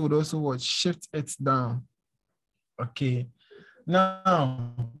 And this would also what shift it down. Okay.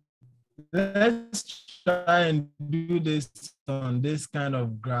 Now, let's try and do this on this kind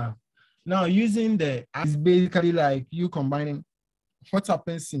of graph. Now, using it's basically like you combining what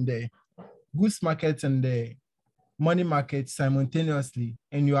happens in the goods market and the money market simultaneously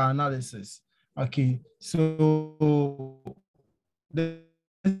in your analysis. Okay, so this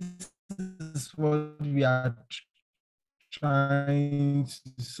is what we are trying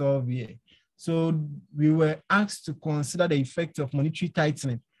to solve here. So we were asked to consider the effect of monetary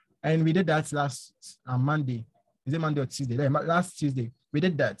tightening, and we did that last Monday. Is it Monday or Tuesday? Last Tuesday, we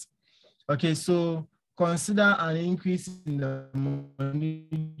did that. Okay, so consider an increase in the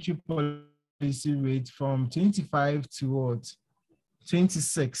monetary policy rate from 25 to what?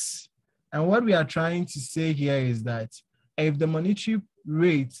 26. And what we are trying to say here is that if the monetary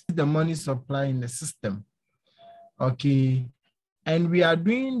rate is the money supply in the system, okay, and we are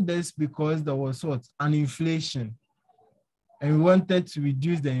doing this because there was what? An inflation, and we wanted to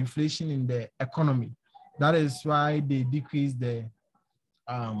reduce the inflation in the economy. That is why they decreased they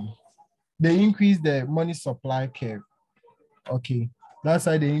increased the money supply curve. Okay, that's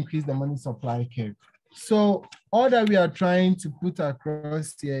why they increased the money supply curve. So all that we are trying to put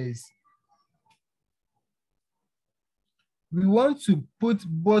across here is we want to put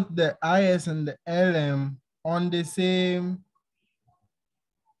both the IS and the LM on the same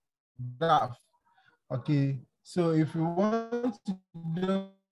graph. Okay, so if we want to do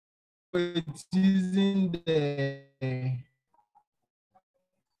it using the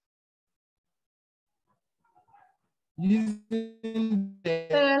The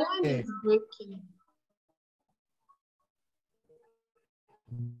line is breaking.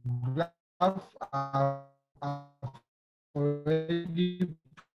 graph already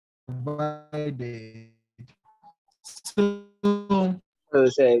provided. So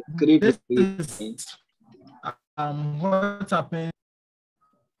this is what happened.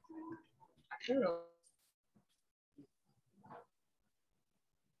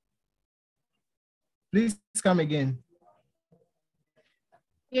 Please come again.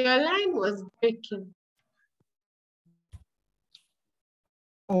 Your line was breaking.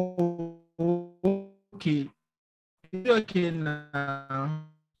 Oh, okay. Is it okay now?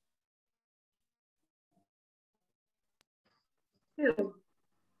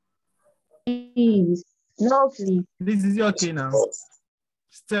 Please. No, please. This is okay now.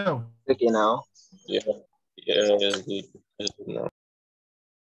 Still. Okay now. Yeah. Yeah, it's good. It's good now.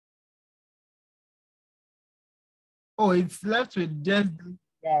 Oh, it's left with just this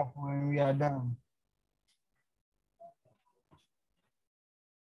graph when we are done.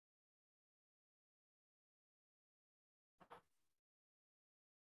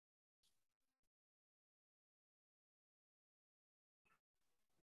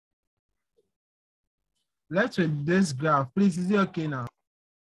 Left with this graph. Please, is it okay now?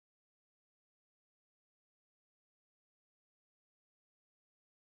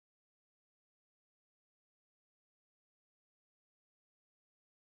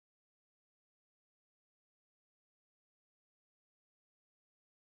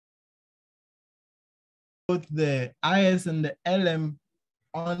 Both the IS and the LM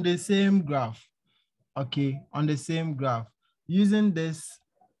on the same graph, okay, on the same graph, using this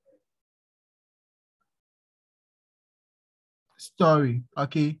story,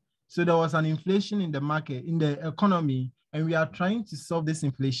 okay? So there was an inflation in the market, in the economy, and we are trying to solve this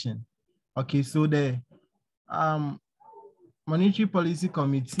inflation. Okay, so the Monetary Policy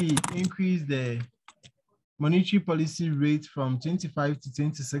Committee increased the monetary policy rate from 25 to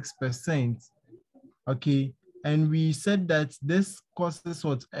 26%. Okay, and we said that this causes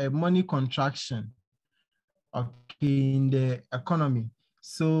what a money contraction, okay, in the economy.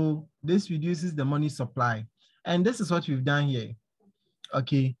 So this reduces the money supply. And this is what we've done here.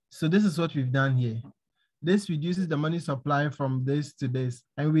 Okay, so this is what we've done here. This reduces the money supply from this to this.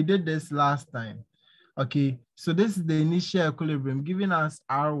 And we did this last time. Okay, so this is the initial equilibrium giving us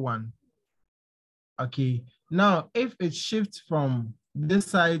R1. Okay, now if it shifts from this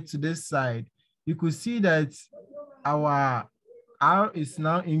side to this side, you could see that our R is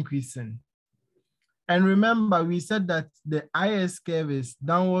now increasing. And remember, we said that the IS curve is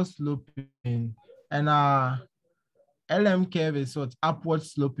downward sloping and our LM curve is what, upward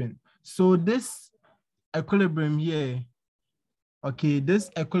sloping. So this equilibrium here, okay, this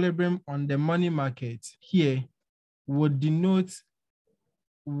equilibrium on the money market here would denote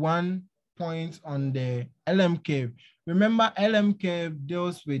 1 point on the LM curve. Remember, LM curve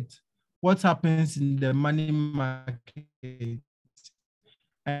deals with what happens in the money market.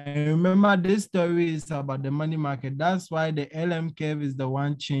 And remember, this story is about the money market. That's why the LM curve is the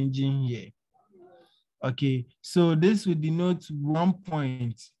one changing here. Okay, so this would denote 1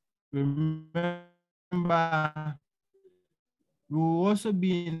 point. Remember, we will also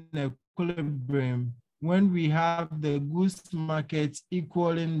be in equilibrium when we have the goods market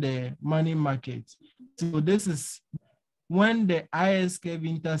equaling the money market. So this is when the IS curve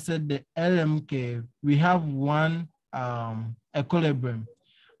intersects the LM curve, we have one equilibrium.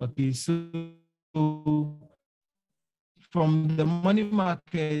 Okay, so from the money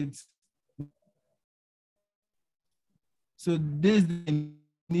market, so this is the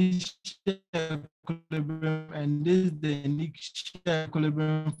initial equilibrium and this is the initial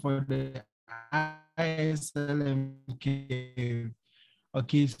equilibrium for the ISLM curve.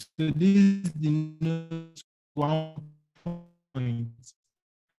 Okay, so this denotes 1 point.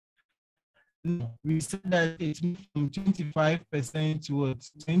 No, we said that it's moved from 25% to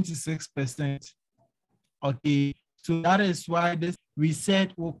 26%. Okay, so that is why this we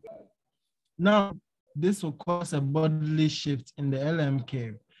said, well, now this will cause a bodily shift in the LM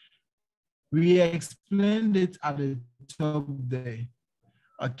curve. We explained it at the top there.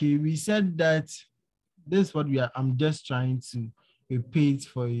 Okay, we said that this is what I'm just trying to repeat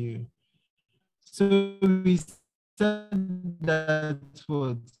for you. So we said that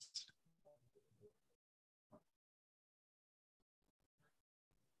what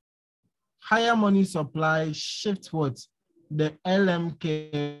higher money supply shifts what the LM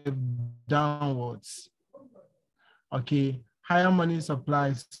curve downwards. Okay, higher money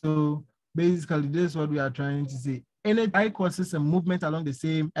supply. So basically, this is what we are trying to say. Any Y causes a movement along the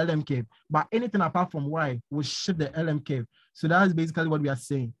same LM curve, but anything apart from Y will shift the LM curve. So that's basically what we are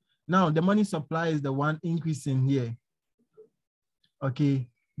saying. Now, the money supply is the one increasing here. Okay,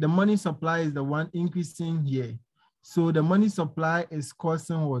 the money supply is the one increasing here. So the money supply is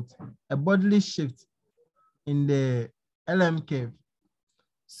causing what? A bodily shift in the LM curve.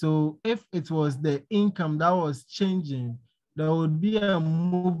 So if it was the income that was changing, there would be a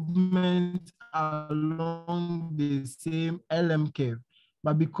movement along the same LM curve.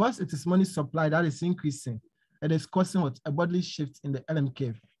 But because it is money supply that is increasing, it is causing what? A bodily shift in the LM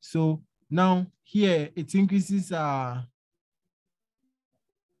curve. So now here it increases our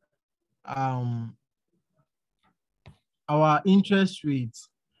interest rates,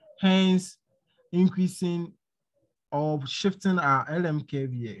 hence increasing or shifting our LM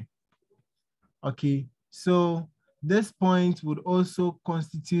curve here. Okay, so this point would also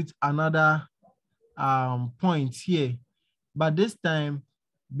constitute another point here, but this time,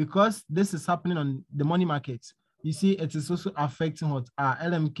 because this is happening on the money market, you see it is also affecting what our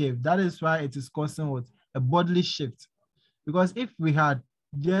LM curve. That is why it is causing what a bodily shift. Because if we had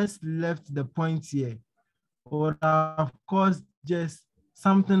just left the point here, or of course just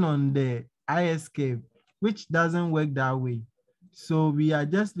something on the IS curve, which doesn't work that way. So we are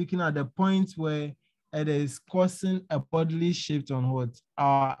just looking at the point where it is causing a bodily shift on what?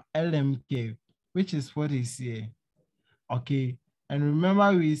 Our LM curve, which is what is here. Okay, and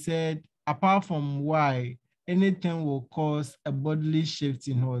remember we said apart from Y, anything will cause a bodily shift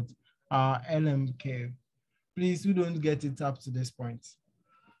in what? Our LM curve. Please, we don't get it up to this point.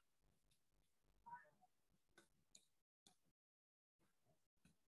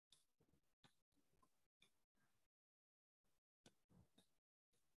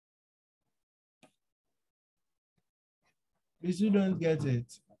 Please, you don't get it.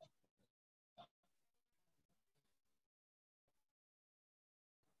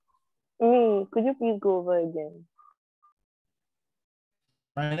 Me, could you please go over again?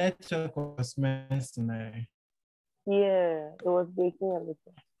 My network was mercenary. Yeah, it was breaking a little.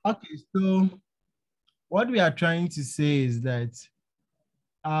 Okay, so what we are trying to say is that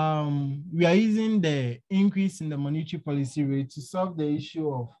we are using the increase in the monetary policy rate to solve the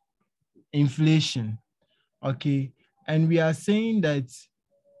issue of inflation. Okay, and we are saying that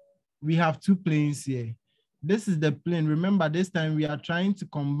we have two planes here. This is the plane. Remember, this time we are trying to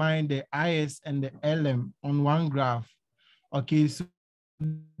combine the IS and the LM on one graph. Okay, so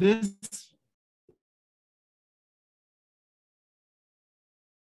this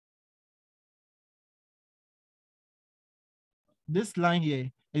line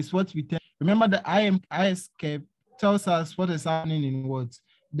here is what we tell. Remember, the IS curve tells us what is happening in what?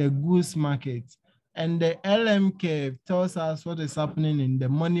 The goods market. And the LM curve tells us what is happening in the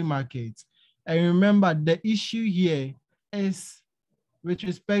money market. And remember, the issue here is with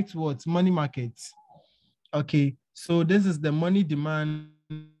respect to what? Money markets. Okay, so this is the money demand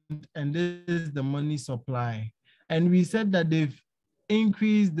and this is the money supply. And we said that they've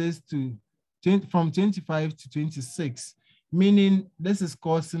increased this to from 25 to 26, meaning this is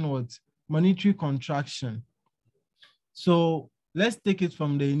causing what? Monetary contraction. So let's take it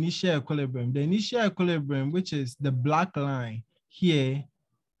from the initial equilibrium. The initial equilibrium, which is the black line here,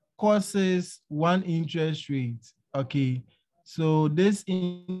 causes one interest rate. Okay, so this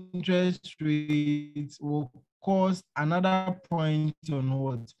interest rate will cause another point on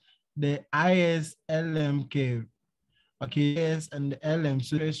what? The ISLM curve. Okay, IS and the LM,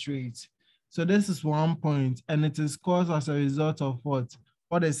 so interest rate. So this is one point, and it is caused as a result of what?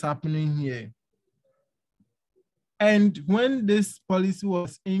 What is happening here? And when this policy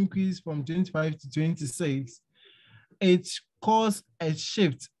was increased from 25 to 26, it caused a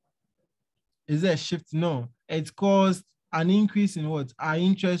shift. Is there a shift? No. It caused an increase in what? Our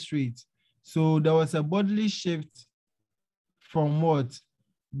interest rate. So there was a bodily shift from what?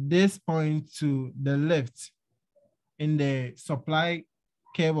 This point to the left in the supply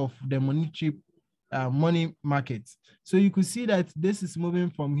curve of the monetary money market. So you could see that this is moving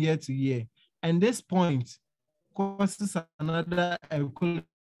from here to here. And this point causes another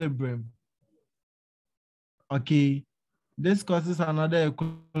equilibrium. Okay, this causes another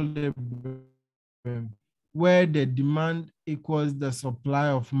equilibrium where the demand equals the supply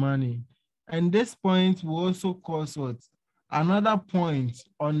of money. And this point will also cause what? Another point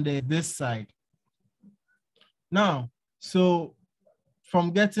on this side. Now, so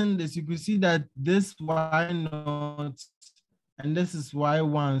from getting this, you can see that this Y0 and this is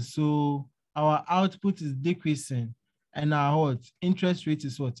Y1. So our output is decreasing and our what? Interest rate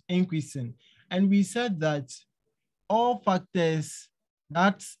is what? Increasing. And we said that all factors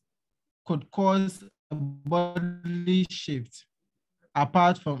that could cause a bodily shift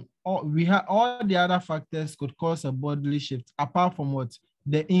apart from all, we have all the other factors could cause a bodily shift apart from what?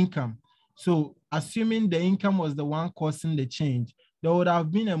 The income. So assuming the income was the one causing the change, there would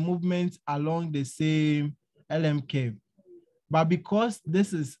have been a movement along the same LM curve. But because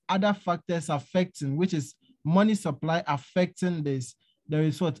this is other factors affecting, which is money supply affecting this, there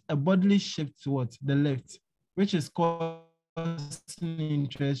is what? A bodily shift towards the left, which is causing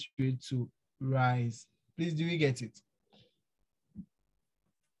interest rate to rise. Please, do we get it?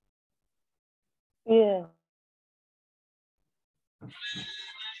 Yeah.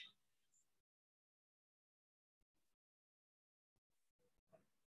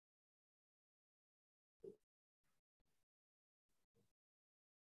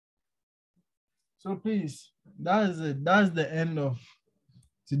 So please, that's it. That's the end of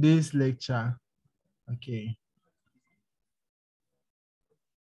today's lecture. Okay.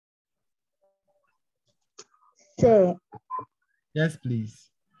 Sir, Yes, please.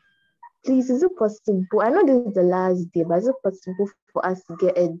 please, is it possible? I know this is the last day, but is it possible for us to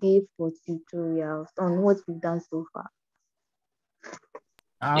get a day for tutorials on what we've done so far?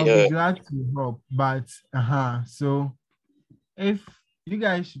 I'll Yeah. be glad to help, but so if you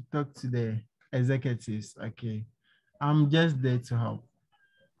guys should talk to the executives, okay. I'm just there to help.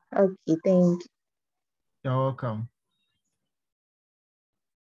 Okay, thank you. You're welcome.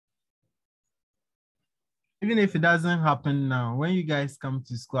 Even if it doesn't happen now, when you guys come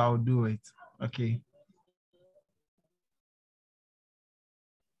to school, I'll do it. Okay.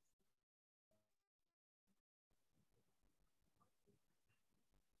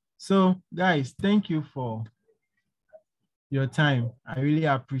 So guys, thank you for your time. I really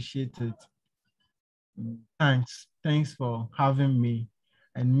appreciate it. Thanks for having me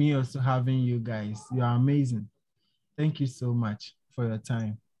and me also having you guys. You are amazing. Thank you so much for your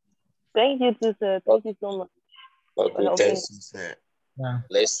time. Thank you too, sir. Thank you so much for Okay, helping thanks, sir. Yeah,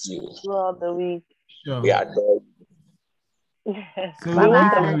 Bless you. throughout the week. sure. We adore you. So We we'll wish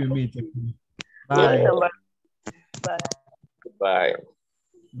meet them when we meet. we wish Bye. them bye. Bye. Bye.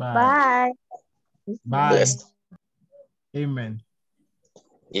 Bye. Bye. Blessed. Amen.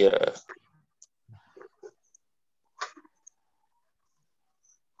 Yeah.